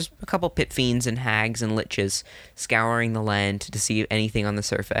 Well, there's a couple pit fiends and hags and liches scouring the land to see anything on the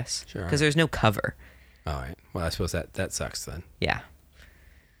surface. Sure. Because there's no cover. All right. Well, I suppose that sucks then. Yeah.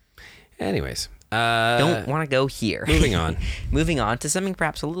 Anyways. Don't want to go here. Moving on. Moving on to something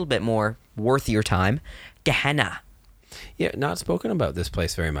perhaps a little bit more worth your time. Gehenna. Yeah, not spoken about this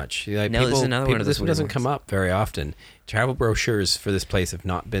place very much. Like, No, this is another one of those This one weird doesn't ones. come up very often. Travel brochures for this place have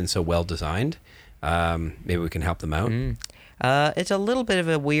not been so well designed. Maybe we can help them out. It's a little bit of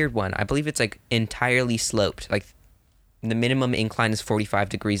a weird one. I believe it's like entirely sloped. Like the minimum incline is 45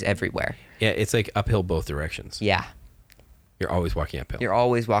 degrees everywhere. Yeah, it's like uphill both directions. Yeah. You're always walking uphill. You're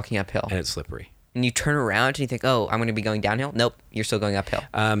always walking uphill. And it's slippery. And you turn around and you think, oh, I'm going to be going downhill. Nope, you're still going uphill.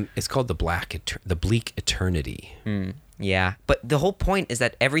 It's called the Bleak Eternity. Yeah, but the whole point is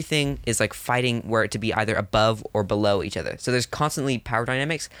that everything is like fighting where it to be either above or below each other. So there's constantly power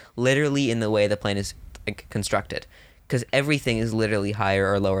dynamics literally in the way the plane is like, constructed. Because everything is literally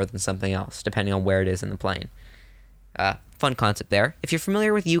higher or lower than something else, depending on where it is in the plane. Fun concept there. If you're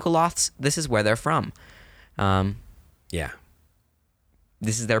familiar with Yugoloths, this is where they're from. Yeah.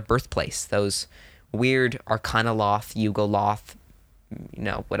 This is their birthplace. Those weird Arcanoloth, Yugoloth,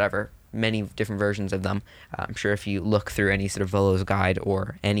 whatever. Many different versions of them. I'm sure if you look through any sort of Volo's Guide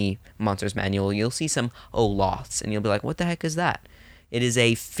or any Monsters Manual, you'll see some Oloths, and you'll be like, what the heck is that? It is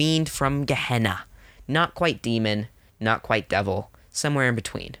a fiend from Gehenna. Not quite demon, not quite devil, somewhere in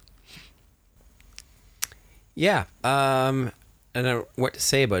between. Yeah. I don't know what to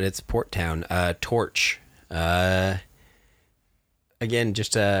say about its port town. Torch. Again,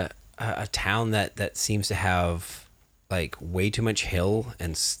 just a town that seems to have like way too much hill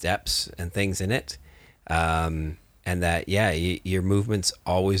and steps and things in it. And that, your movement's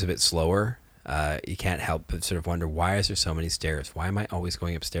always a bit slower. You can't help but sort of wonder, why is there so many stairs? Why am I always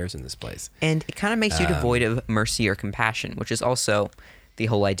going upstairs in this place? And it kind of makes you devoid of mercy or compassion, which is also the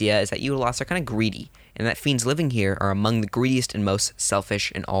whole idea, is that Yugoloths are kind of greedy, and that fiends living here are among the greediest and most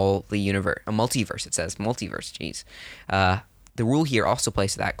selfish in all the universe. A multiverse, it says. Multiverse, jeez. The rule here also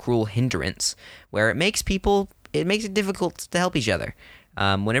places that cruel hindrance, where it makes it difficult to help each other.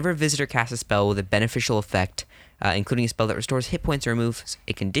 Whenever a visitor casts a spell with a beneficial effect, including a spell that restores hit points or removes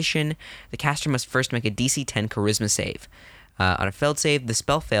a condition, the caster must first make a DC 10 Charisma save. On a failed save, the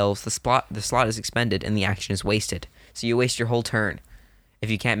spell fails, the slot is expended, and the action is wasted. So you waste your whole turn if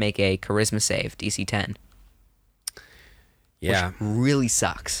you can't make a Charisma save, DC 10. Yeah. Which really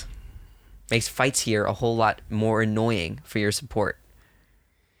sucks. Makes fights here a whole lot more annoying for your support.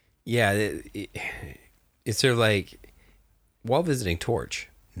 Yeah, it's sort of like, while visiting Torch,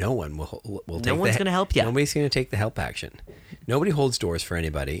 no one will take No one's going to help you. Nobody's going to take the help action. Nobody holds doors for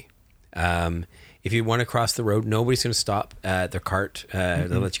anybody. If you want to cross the road, nobody's going to stop their cart.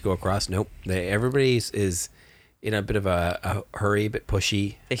 They'll let you go across. Nope. Everybody is in a bit of a hurry, a bit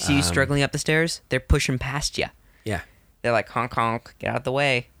pushy. They see you struggling up the stairs, they're pushing past you. Yeah. They're like, honk, honk, get out of the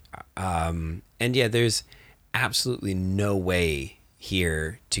way. And yeah, there's absolutely no way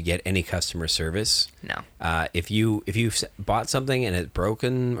here to get any customer service. No. If you've bought something and it's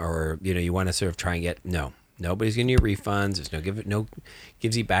broken, or you want to sort of try and nobody's giving you refunds. There's no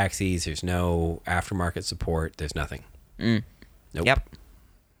gives you backsies. There's no aftermarket support. There's nothing. Nope. Yep.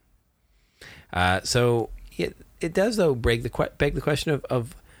 So it does though beg the question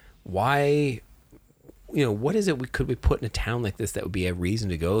of why, what is it could we put in a town like this that would be a reason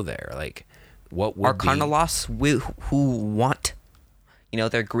to go there? Like, what would be... Arcanoloths who want,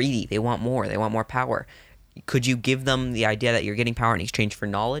 they're greedy. They want more. They want more power. Could you give them the idea that you're getting power in exchange for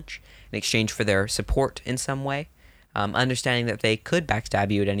knowledge, in exchange for their support in some way, understanding that they could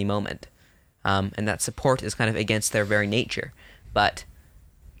backstab you at any moment, and that support is kind of against their very nature, but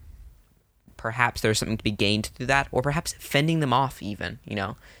perhaps there's something to be gained through that, or perhaps fending them off even,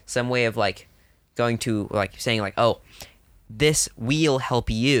 some way of going to saying oh, this we'll help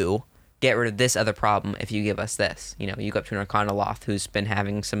you get rid of this other problem if you give us this. You go up to an Arcanoloth who's been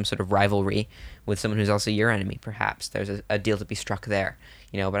having some sort of rivalry with someone who's also your enemy, perhaps. There's a deal to be struck there.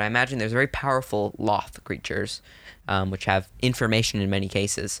 But I imagine there's very powerful Loth creatures, which have information in many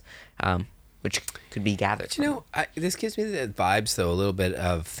cases, which could be gathered. This gives me the vibes, though, a little bit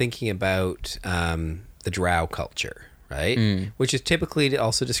of thinking about the Drow culture, right? Which is typically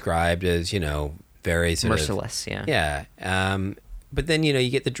also described as, very sort merciless, of... Yeah. But then, you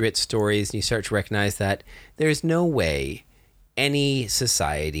get the Drizzt stories and you start to recognize that there's no way any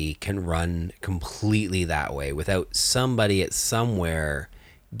society can run completely that way without somebody at somewhere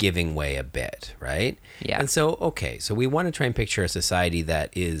giving way a bit, right? Yeah. And so we want to try and picture a society that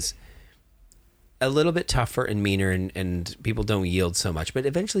is a little bit tougher and meaner and people don't yield so much, but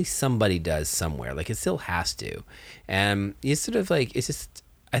eventually somebody does somewhere. It still has to. And it's sort of it's just,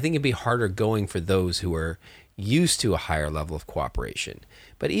 I think it'd be harder going for those who are used to a higher level of cooperation.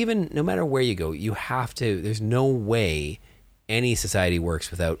 But even no matter where you go, you have to, there's no way any society works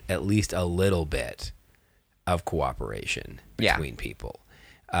without at least a little bit of cooperation between people.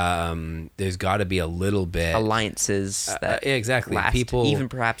 There's got to be a little bit alliances that exactly last people, even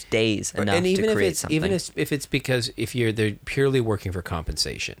perhaps days enough and even to if create it's something. even if it's because they're purely working for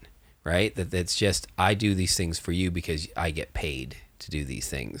compensation, right? That's just, I do these things for you because I get paid to do these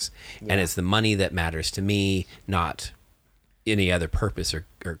things, and it's the money that matters to me, not any other purpose or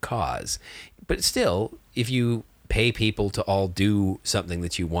cause. But still, if you pay people to all do something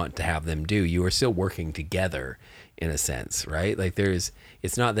that you want to have them do, you are still working together in a sense, right?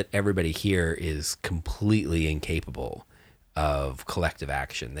 It's not that everybody here is completely incapable of collective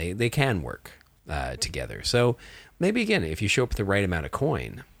action. They can work together. So maybe again, if you show up with the right amount of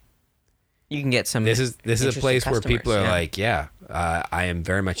coin, you can get some. This is a place where people are customers, I am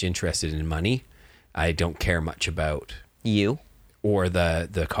very much interested in money. I don't care much about you or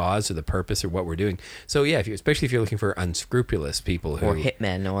the cause or the purpose or what we're doing. So especially if you're looking for unscrupulous people who, or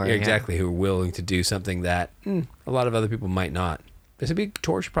hitmen or who are willing to do something that a lot of other people might not.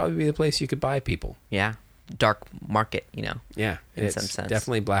 Torch would probably be the place you could buy people. Yeah, dark market, Yeah, in it's some sense.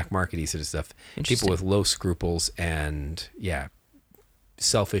 definitely black markety sort of stuff. People with low scruples and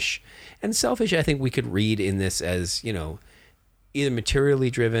selfish. And selfish, I think we could read in this as, either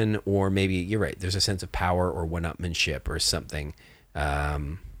materially driven or maybe, you're right, there's a sense of power or one-upmanship or something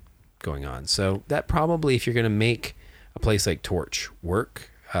going on. So that probably, if you're going to make a place like Torch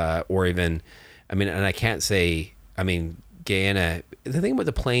work, or even, and I can't say, Gehenna, the thing about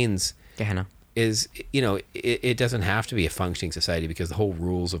the Plains is, it doesn't have to be a functioning society because the whole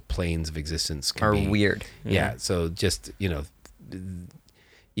rules of planes of existence are weird. Yeah. So just,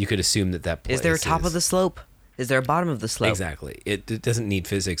 you could assume that place is there a top of the slope? Is there a bottom of the slope? Exactly. It doesn't need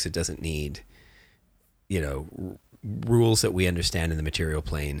physics. It doesn't need, rules that we understand in the material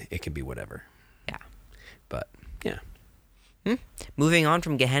plane. It can be whatever. Yeah. But, yeah. Moving on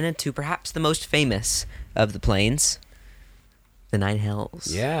from Gehenna to perhaps the most famous of the planes, the Nine Hells.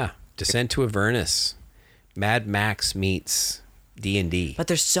 Yeah. Descent to Avernus. Mad Max meets D&D. But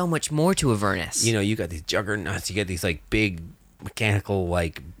there's so much more to Avernus. You got these juggernauts. You got these big mechanical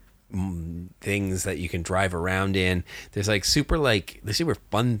things that you can drive around in. There's super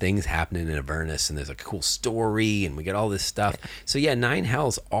fun things happening in Avernus, and there's a cool story, and we get all this stuff. So Nine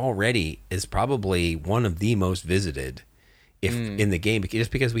Hells already is probably one of the most visited in the game,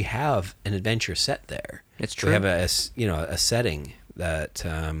 because we have an adventure set there. It's true. We have a setting that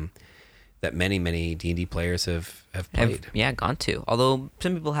that many D&D players have played. Gone to. Although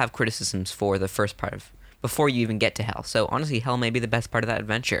some people have criticisms for the first part of before you even get to Hell. So honestly, Hell may be the best part of that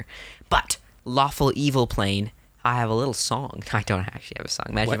adventure. But Lawful Evil Plane, I have a little song. I don't actually have a song.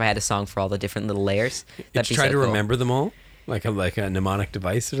 Imagine if I had a song for all the different little layers. Did you try to remember them all? Like a mnemonic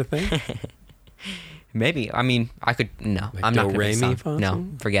device sort of thing? Maybe. I could. No, I'm not going to. No,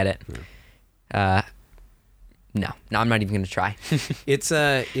 forget it. No, I'm not even going to try. It's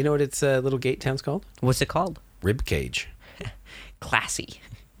you know what its little gate town's called? What's it called? Ribcage. Classy.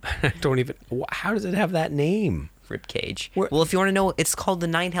 I don't even. How does it have that name? Ribcage. Well, if you want to know, it's called the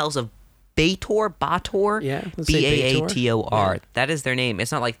Nine Hells of Baator. Yeah, Baator. Yeah. That is their name.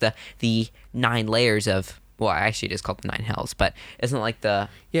 It's not like the 9 layers of well, actually it is called the Nine Hells, but isn't it like the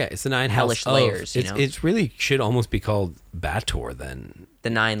Yeah, it's the nine hellish hells. layers, you know? It's really should almost be called Bator then. the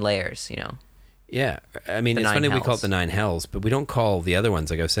 9 layers, you know? Yeah, I mean, The it's nine funny we call it hells. the nine hells, but we don't call the other ones,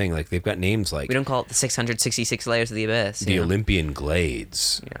 like I was saying, like they've got names like We don't call it the 666 layers of the abyss. the you know? Olympian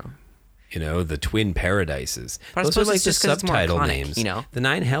Glades, You know? the Twin Paradises. But I Those are suppose like it's the just 'cause it's more subtitle iconic, names. you know? The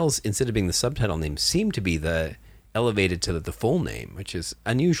nine hells, instead of being the subtitle names, seem to be the elevated to the full name, which is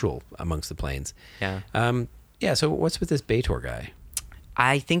unusual amongst the planes. Yeah. Yeah. So what's with this Bator guy?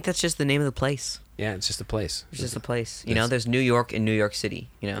 I think that's just the name of the place. Yeah, it's just a place. It's just a place. You know, there's New York and New York City,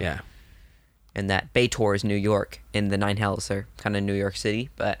 you know? Yeah. And that Bator is New York, and the Nine Hells are kind of New York City,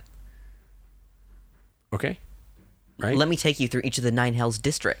 but Okay. Right. let me take you through each of the Nine Hells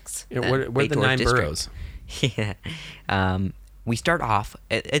districts. Yeah, then. what are the Bator 9 district. boroughs? Yeah. We start off.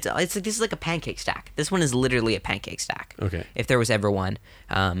 It's like this is like a pancake stack. This one is literally a pancake stack. Okay. If there was ever one,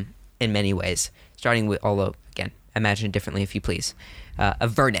 in many ways. Starting with, although again, imagine it differently if you please.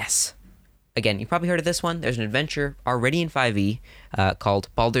 Avernus. Again, you probably heard of this one. There's an adventure already in 5e called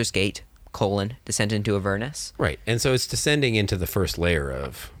Baldur's Gate: Descent into Avernus. Right. And so it's descending into the first layer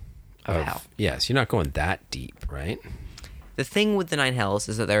of hell. Yes, you're not going that deep, right? The thing with the Nine Hells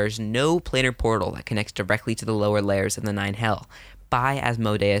is that there is no planar portal that connects directly to the lower layers of the Nine Hell by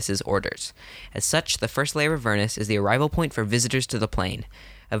Asmodeus' orders. As such, the first layer of Avernus is the arrival point for visitors to the plane.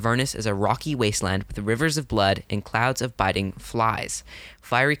 Avernus is a rocky wasteland with rivers of blood and clouds of biting flies.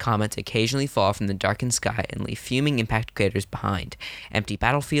 Fiery comets occasionally fall from the darkened sky and leave fuming impact craters behind. Empty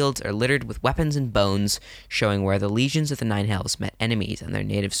battlefields are littered with weapons and bones, showing where the legions of the Nine Hells met enemies on their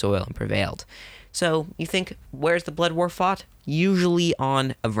native soil and prevailed. So, you think, where's the blood war fought? Usually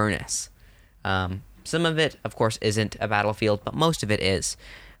on Avernus. Some of it, of course, isn't a battlefield, but most of it is.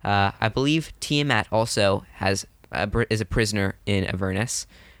 I believe Tiamat also is a prisoner in Avernus.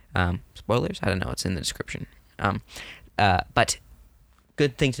 Spoilers? I don't know. It's in the description. But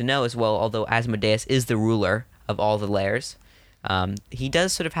good thing to know as well, although Asmodeus is the ruler of all the layers, he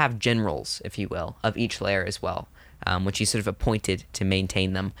does sort of have generals, if you will, of each layer as well, which he's sort of appointed to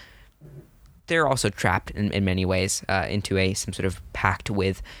maintain them. They're also trapped in many ways into some sort of pact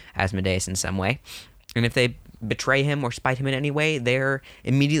with Asmodeus in some way. And if they betray him or spite him in any way, they're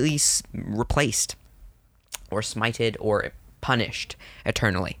immediately replaced or smited or punished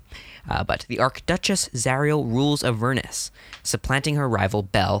eternally. But the Archduchess Zariel rules Avernus, supplanting her rival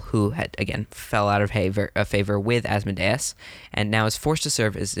Bel, who had, again, fell out of favor with Asmodeus, and now is forced to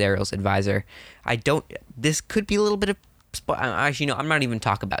serve as Zariel's advisor. This could be a little bit of... Actually, no, I'm not even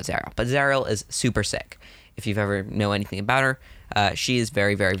talking about Zariel, but Zariel is super sick. If you've ever know anything about her, she is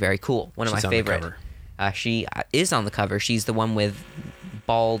very, very, very cool. One of She's my on the favorite. cover. She is on the cover. She's the one with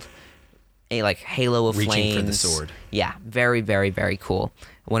bald, like halo of Reaching flames. for the sword. Yeah, very, very, very cool.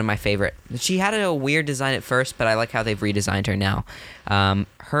 One of my favorite. She had a weird design at first, but I like how they've redesigned her now.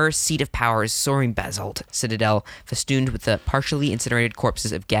 Her seat of power is soaring basalt citadel, festooned with the partially incinerated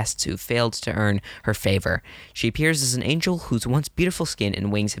corpses of guests who failed to earn her favor. She appears as an angel whose once beautiful skin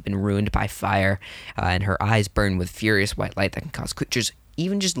and wings have been ruined by fire, and her eyes burn with furious white light that can cause creatures,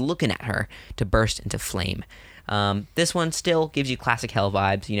 even just looking at her, to burst into flame. This one still gives you classic hell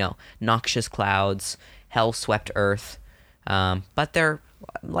vibes, noxious clouds, hell-swept earth. But they're,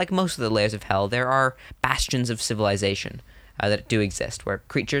 like most of the layers of hell, there are bastions of civilization that do exist, where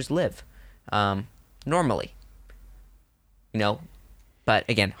creatures live normally. But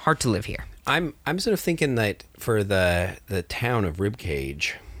again, hard to live here. I'm sort of thinking that for the town of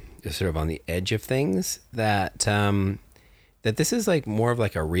Ribcage, is sort of on the edge of things, that that this is like more of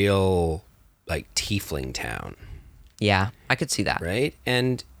like a real like tiefling town. Yeah, I could see that. Right?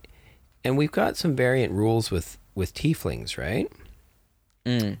 And we've got some variant rules with tieflings, right?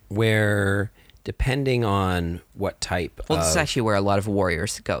 Where depending on what type Well, this is actually where a lot of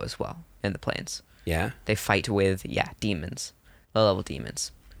warriors go as well in the plains. Yeah. They fight with, demons. Low-level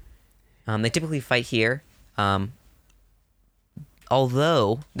demons. They typically fight here.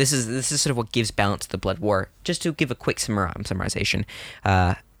 Although, this is sort of what gives balance to the Blood War. Just to give a quick summarization.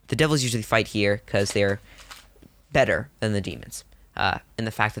 The devils usually fight here because they're better than the demons. And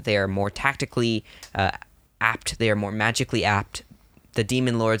the fact that they are more tactically apt, they are more magically apt. The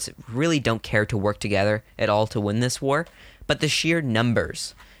demon lords really don't care to work together at all to win this war, but the sheer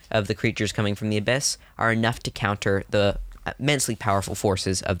numbers of the creatures coming from the abyss are enough to counter the immensely powerful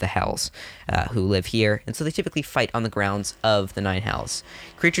forces of the hells who live here, and so they typically fight on the grounds of the Nine Hells.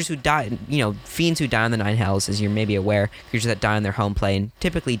 Creatures who die, fiends who die on the Nine Hells, as you're maybe aware, creatures that die on their home plane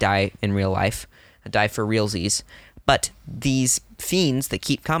typically die in real life, die for realsies, but these fiends that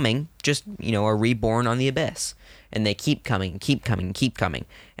keep coming just, are reborn on the abyss. and they keep coming, keep coming, keep coming.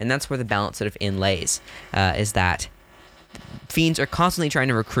 And that's where the balance sort of in lays, is that fiends are constantly trying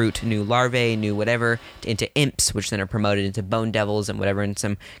to recruit new larvae, new whatever, into imps, which then are promoted into bone devils and whatever, in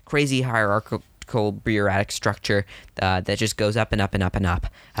some crazy hierarchical bureaucratic structure that just goes up and up and up and up,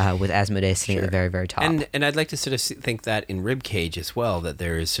 with Asmodeus sitting at the very, very top. And I'd like to sort of think that in Ribcage as well, that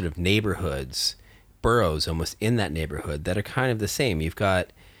there is sort of neighborhoods, boroughs almost in that neighborhood that are kind of the same. You've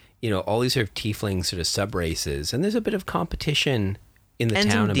got, all these sort of tiefling sort of sub-races, and there's a bit of competition in the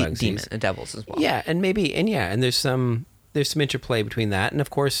town amongst these. And devils as well. Yeah, and there's some interplay between that, and of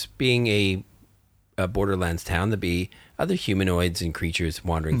course, being a Borderlands town, there'd be other humanoids and creatures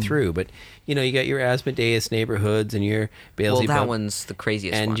wandering through. But you got your Asmodeus neighborhoods and your Beelzebub. Well, that one's the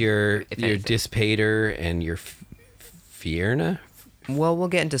craziest and one. your Dispater and your Fierna. Well, we'll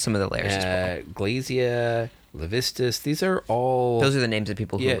get into some of the layers as well. Glacia, Levistus. These are all. Those are the names of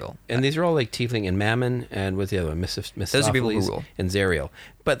people who rule. And these are all like Tiefling and Mammon, and what's the other one? Those are people who rule. And Zariel.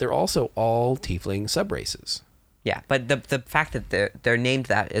 But they're also all Tiefling subraces. Yeah, but the fact that they're named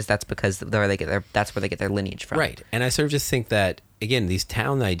that's because that's where they get their lineage from. Right, and I sort of just think that again, these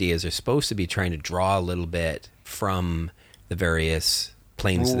town ideas are supposed to be trying to draw a little bit from the various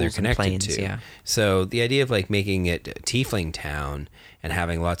planes that they're connected to. Yeah. So the idea of like making it a Tiefling town and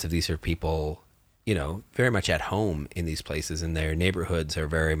having lots of these sort of people, very much at home in these places, and their neighborhoods are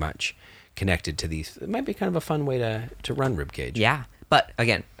very much connected to these. It might be kind of a fun way to run Ribcage. Yeah. But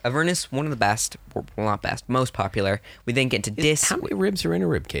again, Avernus, one of the best, well, not best, most popular. We then get to Dis. How many ribs are in a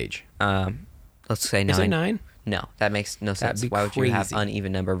Ribcage? Let's say 9. Is it 9? No, that makes no sense. That'd be Why would you have crazy.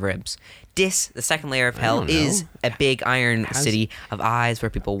 uneven number of ribs? Dis, the second layer of hell, don't know. is a big iron city of eyes where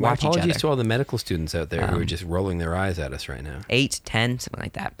people My watch each apologies other. to all the medical students out there who are just rolling their eyes at us right now. 8, 10, something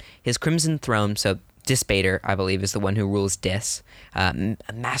like that. His crimson throne, so Dispater, I believe, is the one who rules Dis. A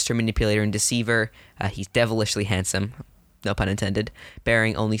master manipulator and deceiver. He's devilishly handsome, no pun intended,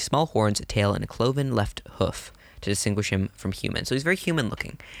 bearing only small horns, a tail, and a cloven left hoof to distinguish him from human. So he's very human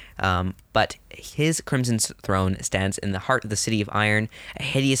looking. But his crimson throne stands in the heart of the city of Iron, a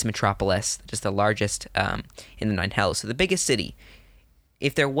hideous metropolis, just the largest in the Nine Hells. So the biggest city.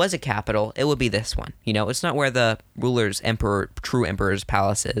 If there was a capital, it would be this one. It's not where the true emperor's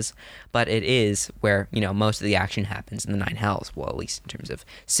palace is, but it is where, most of the action happens in the Nine Hells, well, at least in terms of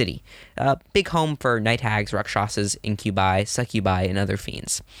city. Big home for night hags, rakshasas, incubi, succubi, and other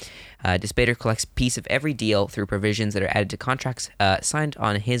fiends. Dispater collects a piece of every deal through provisions that are added to contracts signed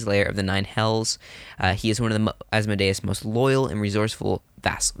on his layer of the Nine Hells. He is one of the Asmodeus' most loyal and resourceful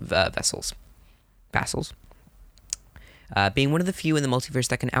vassals. Being one of the few in the multiverse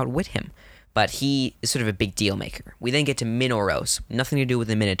that can outwit him. But he is sort of a big deal maker. We then get to Minoros. Nothing to do with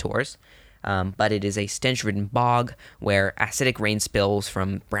the Minotaurs, but it is a stench-ridden bog where acidic rain spills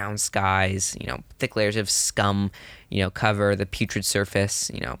from brown skies, thick layers of scum, cover the putrid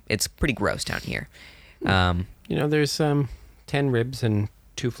surface. It's pretty gross down here. There's 10 ribs and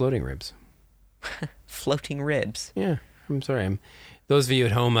 2 floating ribs. Floating ribs. Yeah, I'm sorry. Those of you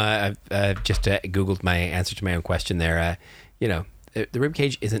at home, I've just Googled my answer to my own question there. The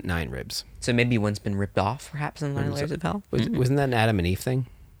Ribcage isn't 9 ribs. So maybe one's been ripped off, perhaps, in the Nine Layers of Hell? Wasn't that an Adam and Eve thing?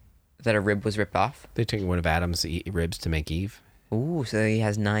 That a rib was ripped off? They took one of Adam's ribs to make Eve. Ooh, so he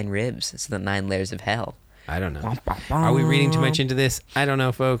has 9 ribs. It's the 9 layers of hell. I don't know. Are we reading too much into this? I don't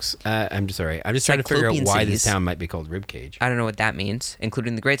know, folks. I'm just sorry. I'm just trying to figure out why this town might be called Ribcage. I don't know what that means,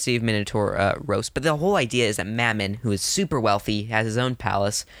 including the great city of Minotaur roast. But the whole idea is that Mammon, who is super wealthy, has his own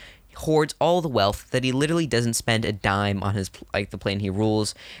palace, hoards all the wealth that he literally doesn't spend a dime on the plane he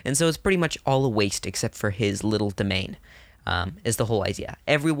rules, and so it's pretty much all a waste except for his little domain. Is the whole idea.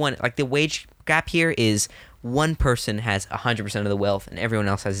 Everyone, the wage gap here is one person has 100% of the wealth and everyone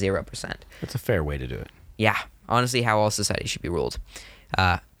else has 0%. That's a fair way to do it. Yeah, honestly, how all society should be ruled.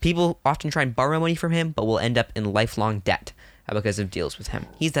 People often try and borrow money from him, but will end up in lifelong debt because of deals with him.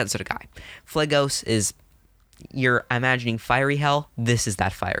 He's that sort of guy. Phlegos is, you're imagining fiery hell. This is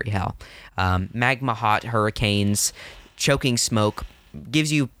that fiery hell. Magma hot hurricanes, choking smoke,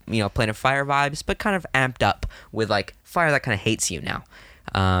 gives you, Planet Fire vibes, but kind of amped up with fire that kind of hates you now.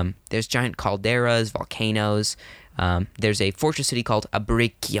 There's giant calderas, volcanoes. There's a fortress city called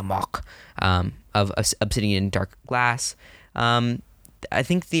Abrikiamok, of obsidian and dark glass. I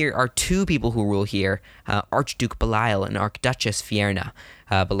think there are 2 people who rule here, Archduke Belial and Archduchess Fierna,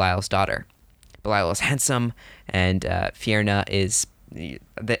 Belial's daughter. Belial is handsome, and Fierna is,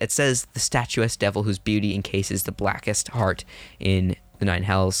 it says, the statuesque devil whose beauty encases the blackest heart in the Nine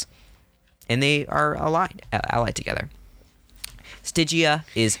Hells. And they are allied together. Stygia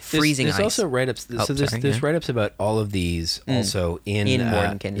is freezing there's ice. Also write-ups. There's write-ups about all of these also in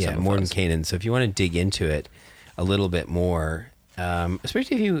Mordenkainen. Mordenkainen. So if you want to dig into it, a little bit more,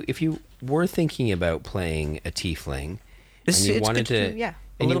 especially if you were thinking about playing a tiefling, and you wanted to,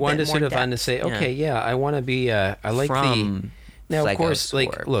 and you wanted to sort of say, okay, I want to be, I like From Now, of course, Phlegos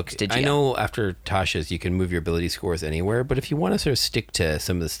like, or look, Stygia. I know after Tasha's you can move your ability scores anywhere, but if you want to sort of stick to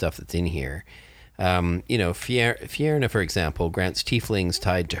some of the stuff that's in here, Fierna, for example, grants tieflings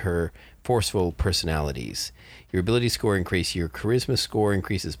tied to her forceful personalities. Your ability score increases, your charisma score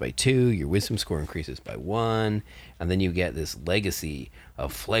increases by 2, your wisdom score increases by 1, and then you get this legacy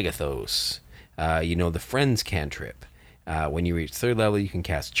of Phlegathos. The friends cantrip. When you reach 3rd level, you can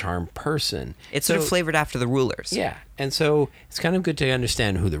cast Charm Person. It's sort of flavored after the rulers. Yeah, and so it's kind of good to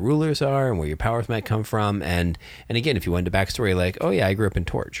understand who the rulers are and where your powers might come from. And again, if you went into backstory like, oh yeah, I grew up in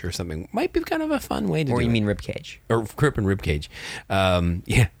Torch or something, might be kind of a fun way to do it. Or you mean Ribcage. Or grew up in Ribcage.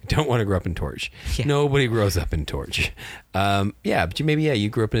 Don't want to grow up in Torch. Yeah. Nobody grows up in Torch. But you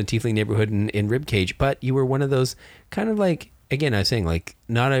grew up in a tiefling neighborhood in Ribcage, but you were one of those kind of like, again, I was saying, like,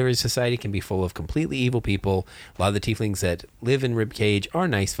 not every society can be full of completely evil people. A lot of the tieflings that live in Ribcage are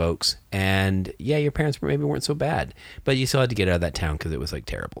nice folks. And, your parents maybe weren't so bad. But you still had to get out of that town because it was, like,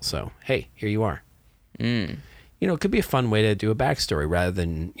 terrible. So, hey, here you are. It could be a fun way to do a backstory rather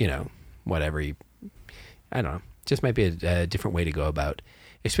than, whatever. I don't know. Just might be a different way to go about.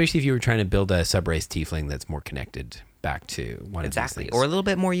 Especially if you were trying to build a subrace tiefling that's more connected back to one of these things. Or a little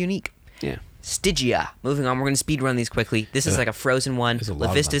bit more unique. Yeah. Stygia. Moving on, we're going to speed run these quickly. This is like a frozen one.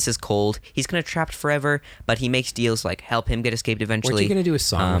 Levistus is cold. He's kind of trapped forever, but he makes deals like help him get escaped eventually. Weren't you going to do a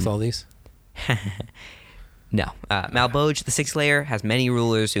song with all these? No. Malboj, the 6th layer, has many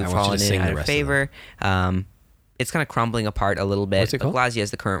rulers who've fallen in out of favor. It's kind of crumbling apart a little bit. What's it called? Glazia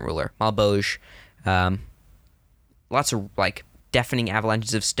is the current ruler. Malboj, lots of like deafening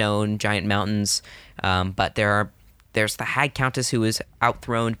avalanches of stone, giant mountains, but there's the Hag Countess who was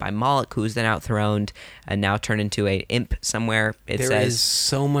outthroned by Moloch, who was then outthroned and now turned into a imp somewhere. There is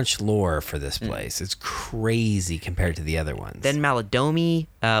so much lore for this place. It's crazy compared to the other ones. Then Maladomi,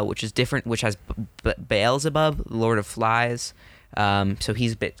 which is different, which has Beelzebub, Lord of Flies. So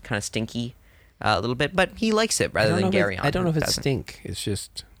he's a bit kind of stinky a little bit, but he likes it rather than Garyon. I don't know if it's stink. It's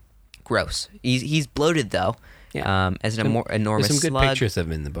just gross. He's bloated though. Yeah. As an enormous There's some good slug. pictures of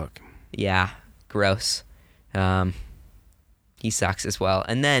him in the book. Yeah, gross. He sucks as well.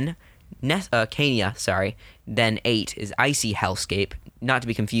 And then Kania, then 8 is Icy Hellscape, not to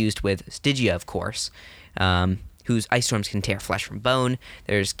be confused with Stygia, of course, whose ice storms can tear flesh from bone.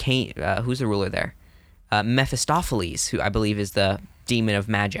 There's who's the ruler there? Mephistopheles, who I believe is the demon of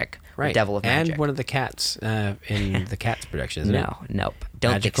magic, right? Devil of magic, and one of the cats in the Cats production, isn't it? Nope.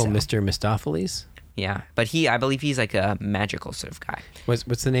 Don't Magical think so. Mr. Mistopheles. Yeah, but I believe he's like a magical sort of guy.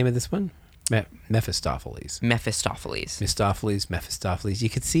 What's the name of this one? Mephistopheles. Mephistopheles. You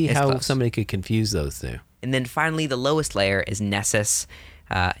could see how close. somebody could confuse those two. And then finally, the lowest layer is Nessus,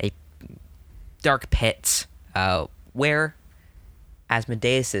 a dark pit where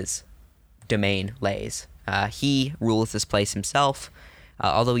Asmodeus's domain lays. He rules this place himself,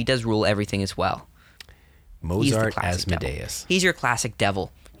 although he does rule everything as well. Mozart Asmodeus. He's your classic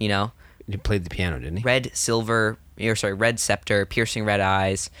devil, He played the piano, didn't he? Red scepter, piercing red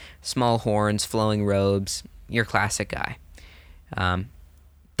eyes, small horns, flowing robes. Your classic guy.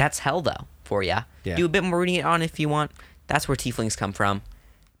 That's hell, though, for ya. Yeah. Do a bit more reading on if you want. That's where tieflings come from.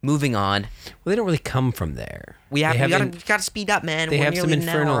 Moving on. Well, they don't really come from there. We gotta speed up, man. They have some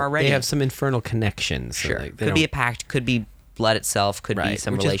infernal. Already. They have some infernal connections. Sure. So Could be a pact. Could be blood itself. Could be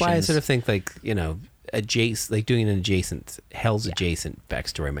some which relations. is why I sort of think adjacent, like doing an adjacent Hell's adjacent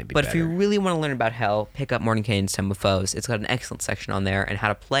backstory might be. But better. if you really want to learn about Hell, pick up Mordenkainen's Tome of Foes. It's got an excellent section on there and how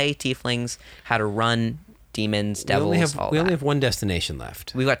to play tieflings, how to run demons, devils. We only have one destination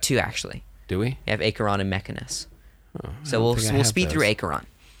left. We've got 2 actually. Do we? We have Acheron and Mechanus. So we'll think I have speed those. through Acheron.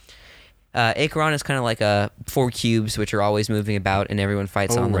 Acheron is kind of like 4 cubes which are always moving about and everyone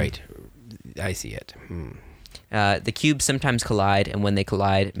fights on them. Right. I see it. The cubes sometimes collide, and when they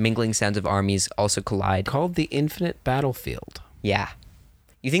collide, mingling sounds of armies also collide. Called the Infinite Battlefield. Yeah.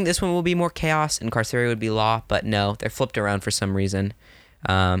 You think this one will be more chaos and Carceria would be law, but no, they're flipped around for some reason.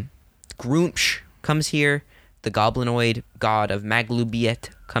 Gruumsh comes here. The goblinoid god of Maglubiet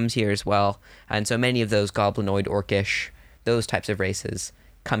comes here as well. And so many of those goblinoid, orcish, those types of races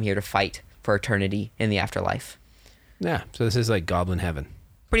come here to fight for eternity in the afterlife. Yeah, so this is like Goblin Heaven.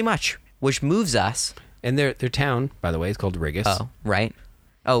 Pretty much. Which moves us... And their town, by the way, is called Rigus. Oh, right.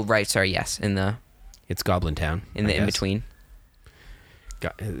 Oh, right, sorry, yes. It's Goblin Town. In between.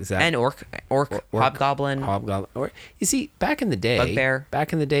 Is that And orc, hobgoblin. Hobgoblin. Or you see, back in the day, Bugbear.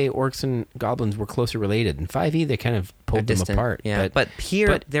 orcs and goblins were closer related. In 5e, they kind of pulled them distant, apart. Yeah, but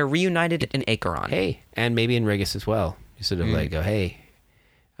here they're reunited in Acheron. Hey, and maybe in Rigus as well. You sort of like go, hey,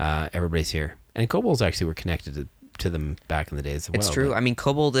 everybody's here. And kobolds actually were connected to them back in the days as well. It's true. I mean,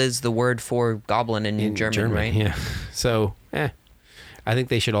 kobold is the word for goblin in German, right? Yeah. So, I think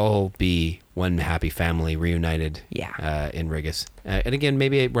they should all be one happy family reunited. Yeah. In Rigus, and again,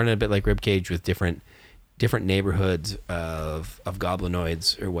 maybe run it a bit like Ribcage with different neighborhoods of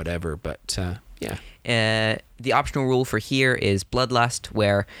goblinoids or whatever. But yeah. The optional rule for here is Bloodlust,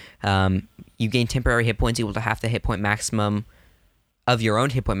 where you gain temporary hit points equal to half the hit point maximum of your own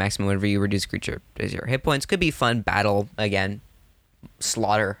hit point maximum whenever you reduce creature as your hit points. Could be fun battle, again,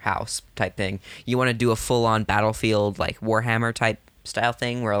 slaughterhouse type thing. You want to do a full-on battlefield, like Warhammer type style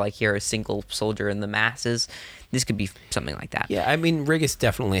thing, where like you're a single soldier in the masses. This could be something like that. Yeah, I mean, Rigus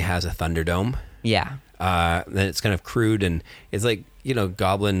definitely has a Thunderdome. Yeah. Then it's kind of crude, and it's like,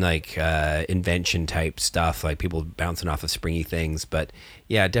 goblin like invention type stuff, like people bouncing off of springy things. But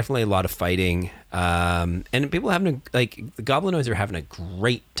yeah, definitely a lot of fighting, and people having the goblinoids are having a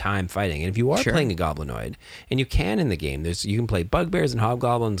great time fighting. And if you are playing a goblinoid, and you can in the game, you can play bugbears and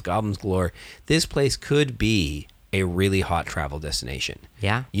hobgoblins, goblins galore. This place could be a really hot travel destination.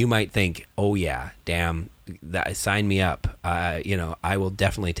 Yeah. You might think, oh yeah, damn, sign me up. I will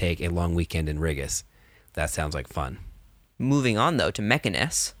definitely take a long weekend in Rigus. That sounds like fun. Moving on, though, to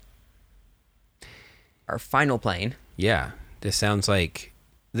Mechanus, our final plane. Yeah, this sounds like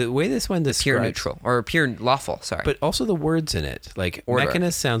the way this one describes pure neutral or pure lawful. Sorry, but also the words in it, like Order.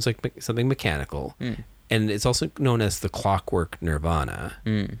 Mechanus sounds like something mechanical, and it's also known as the Clockwork Nirvana.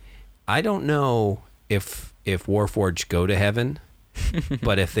 I don't know if Warforged go to heaven,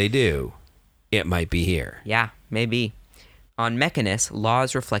 but if they do, it might be here. Yeah, maybe. On Mechanus, law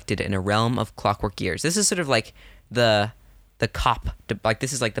is reflected in a realm of clockwork gears. This is sort of like the cop, like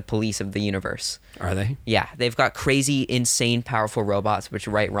this is like the police of the universe. Are they? Yeah, they've got crazy, insane, powerful robots which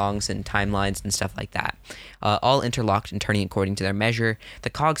right wrongs and timelines and stuff like that. All interlocked and turning according to their measure. The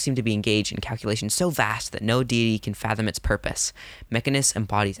cogs seem to be engaged in calculations so vast that no deity can fathom its purpose. Mechanus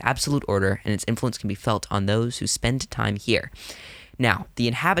embodies absolute order, and its influence can be felt on those who spend time here. Now, the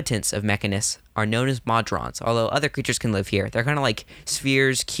inhabitants of Mechanus are known as Modrons, although other creatures can live here. They're kind of like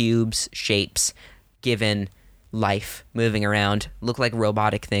spheres, cubes, shapes, given life, moving around, look like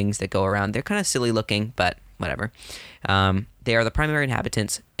robotic things that go around. They're kind of silly looking, but whatever. They are the primary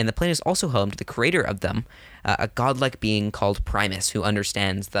inhabitants, and the plane is also home to the creator of them, a godlike being called Primus, who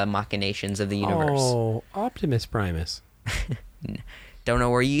understands the machinations of the universe. Oh, Optimus Primus. Don't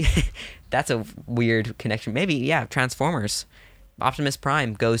know where you... That's a weird connection. Maybe, yeah, Transformers. Optimus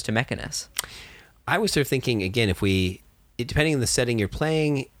Prime goes to Mechanus. I was sort of thinking, again, depending on the setting you're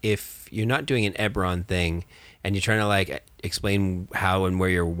playing, if you're not doing an Eberron thing and you're trying to like explain how and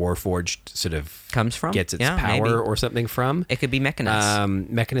where your Warforged sort of comes from, gets its power maybe. Or something from, it could be Mechanus.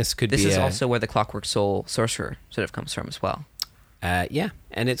 Mechanus could be. This is also where the Clockwork Soul sorcerer sort of comes from as well. Yeah,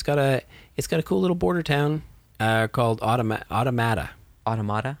 and it's got a cool little border town called Automata. Automata.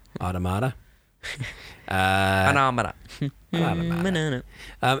 Automata. Automata.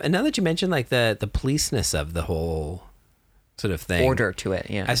 And now that you mentioned like the policeness of the whole sort of thing, order to it,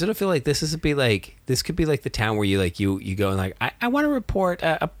 yeah, I sort of feel like this could be like the town where you go and like I want to report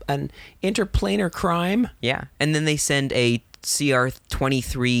an interplanar crime. Yeah, and then they send a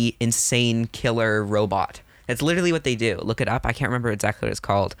CR-23 insane killer robot. That's literally what they do. Look it up. I can't remember exactly what it's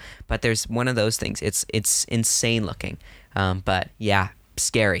called, but there's one of those things. It's insane looking, but yeah,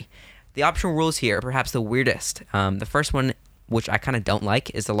 scary. The optional rules here are perhaps the weirdest. The first one, which I kind of don't like,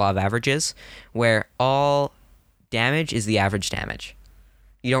 is the law of averages, where all damage is the average damage.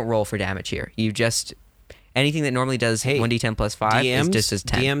 You don't roll for damage here. You just... Anything that normally does 1d10 plus 5 is just as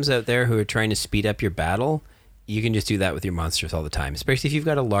 10. DMs out there who are trying to speed up your battle, you can just do that with your monsters all the time. Especially if you've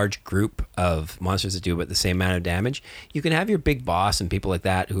got a large group of monsters that do about the same amount of damage. You can have your big boss and people like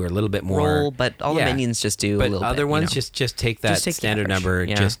that who are a little bit more... Roll, but all the minions just do a little bit. But other ones just take that standard number,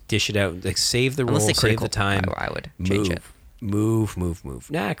 just dish it out. Like save the roll, save the time. I would change it. Move.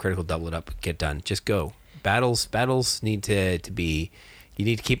 Nah, critical, double it up, get done. Just go. Battles need to be... You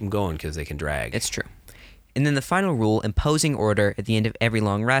need to keep them going because they can drag. It's true. And then the final rule, imposing order at the end of every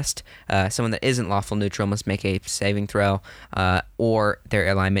long rest. Someone that isn't lawful neutral must make a saving throw, or their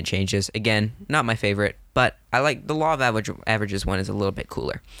alignment changes. Again, not my favorite, but I like the law of averages one is a little bit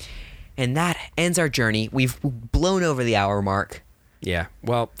cooler. And that ends our journey. We've blown over the hour mark. Yeah.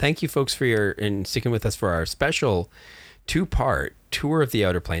 Well, thank you folks for and sticking with us for our special 2-part tour of the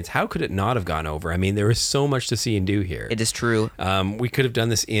Outer Planes. How could it not have gone over? I mean, there is so much to see and do here. It is true. We could have done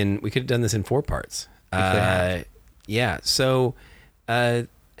this in 4 parts. Yeah. So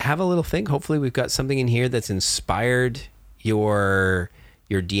have a little think. Hopefully, we've got something in here that's inspired your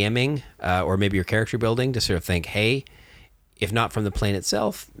DMing or maybe your character building to sort of think, hey, if not from the plane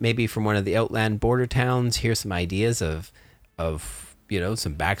itself, maybe from one of the outland border towns. Here's some ideas of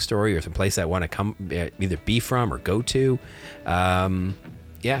some backstory or some place I want to come either be from or go to.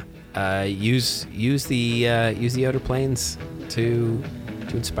 Use the Outer Planes to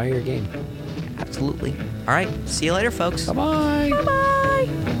inspire your game. Absolutely. All right. See you later, folks. Bye-bye.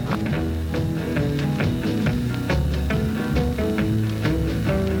 Bye-bye.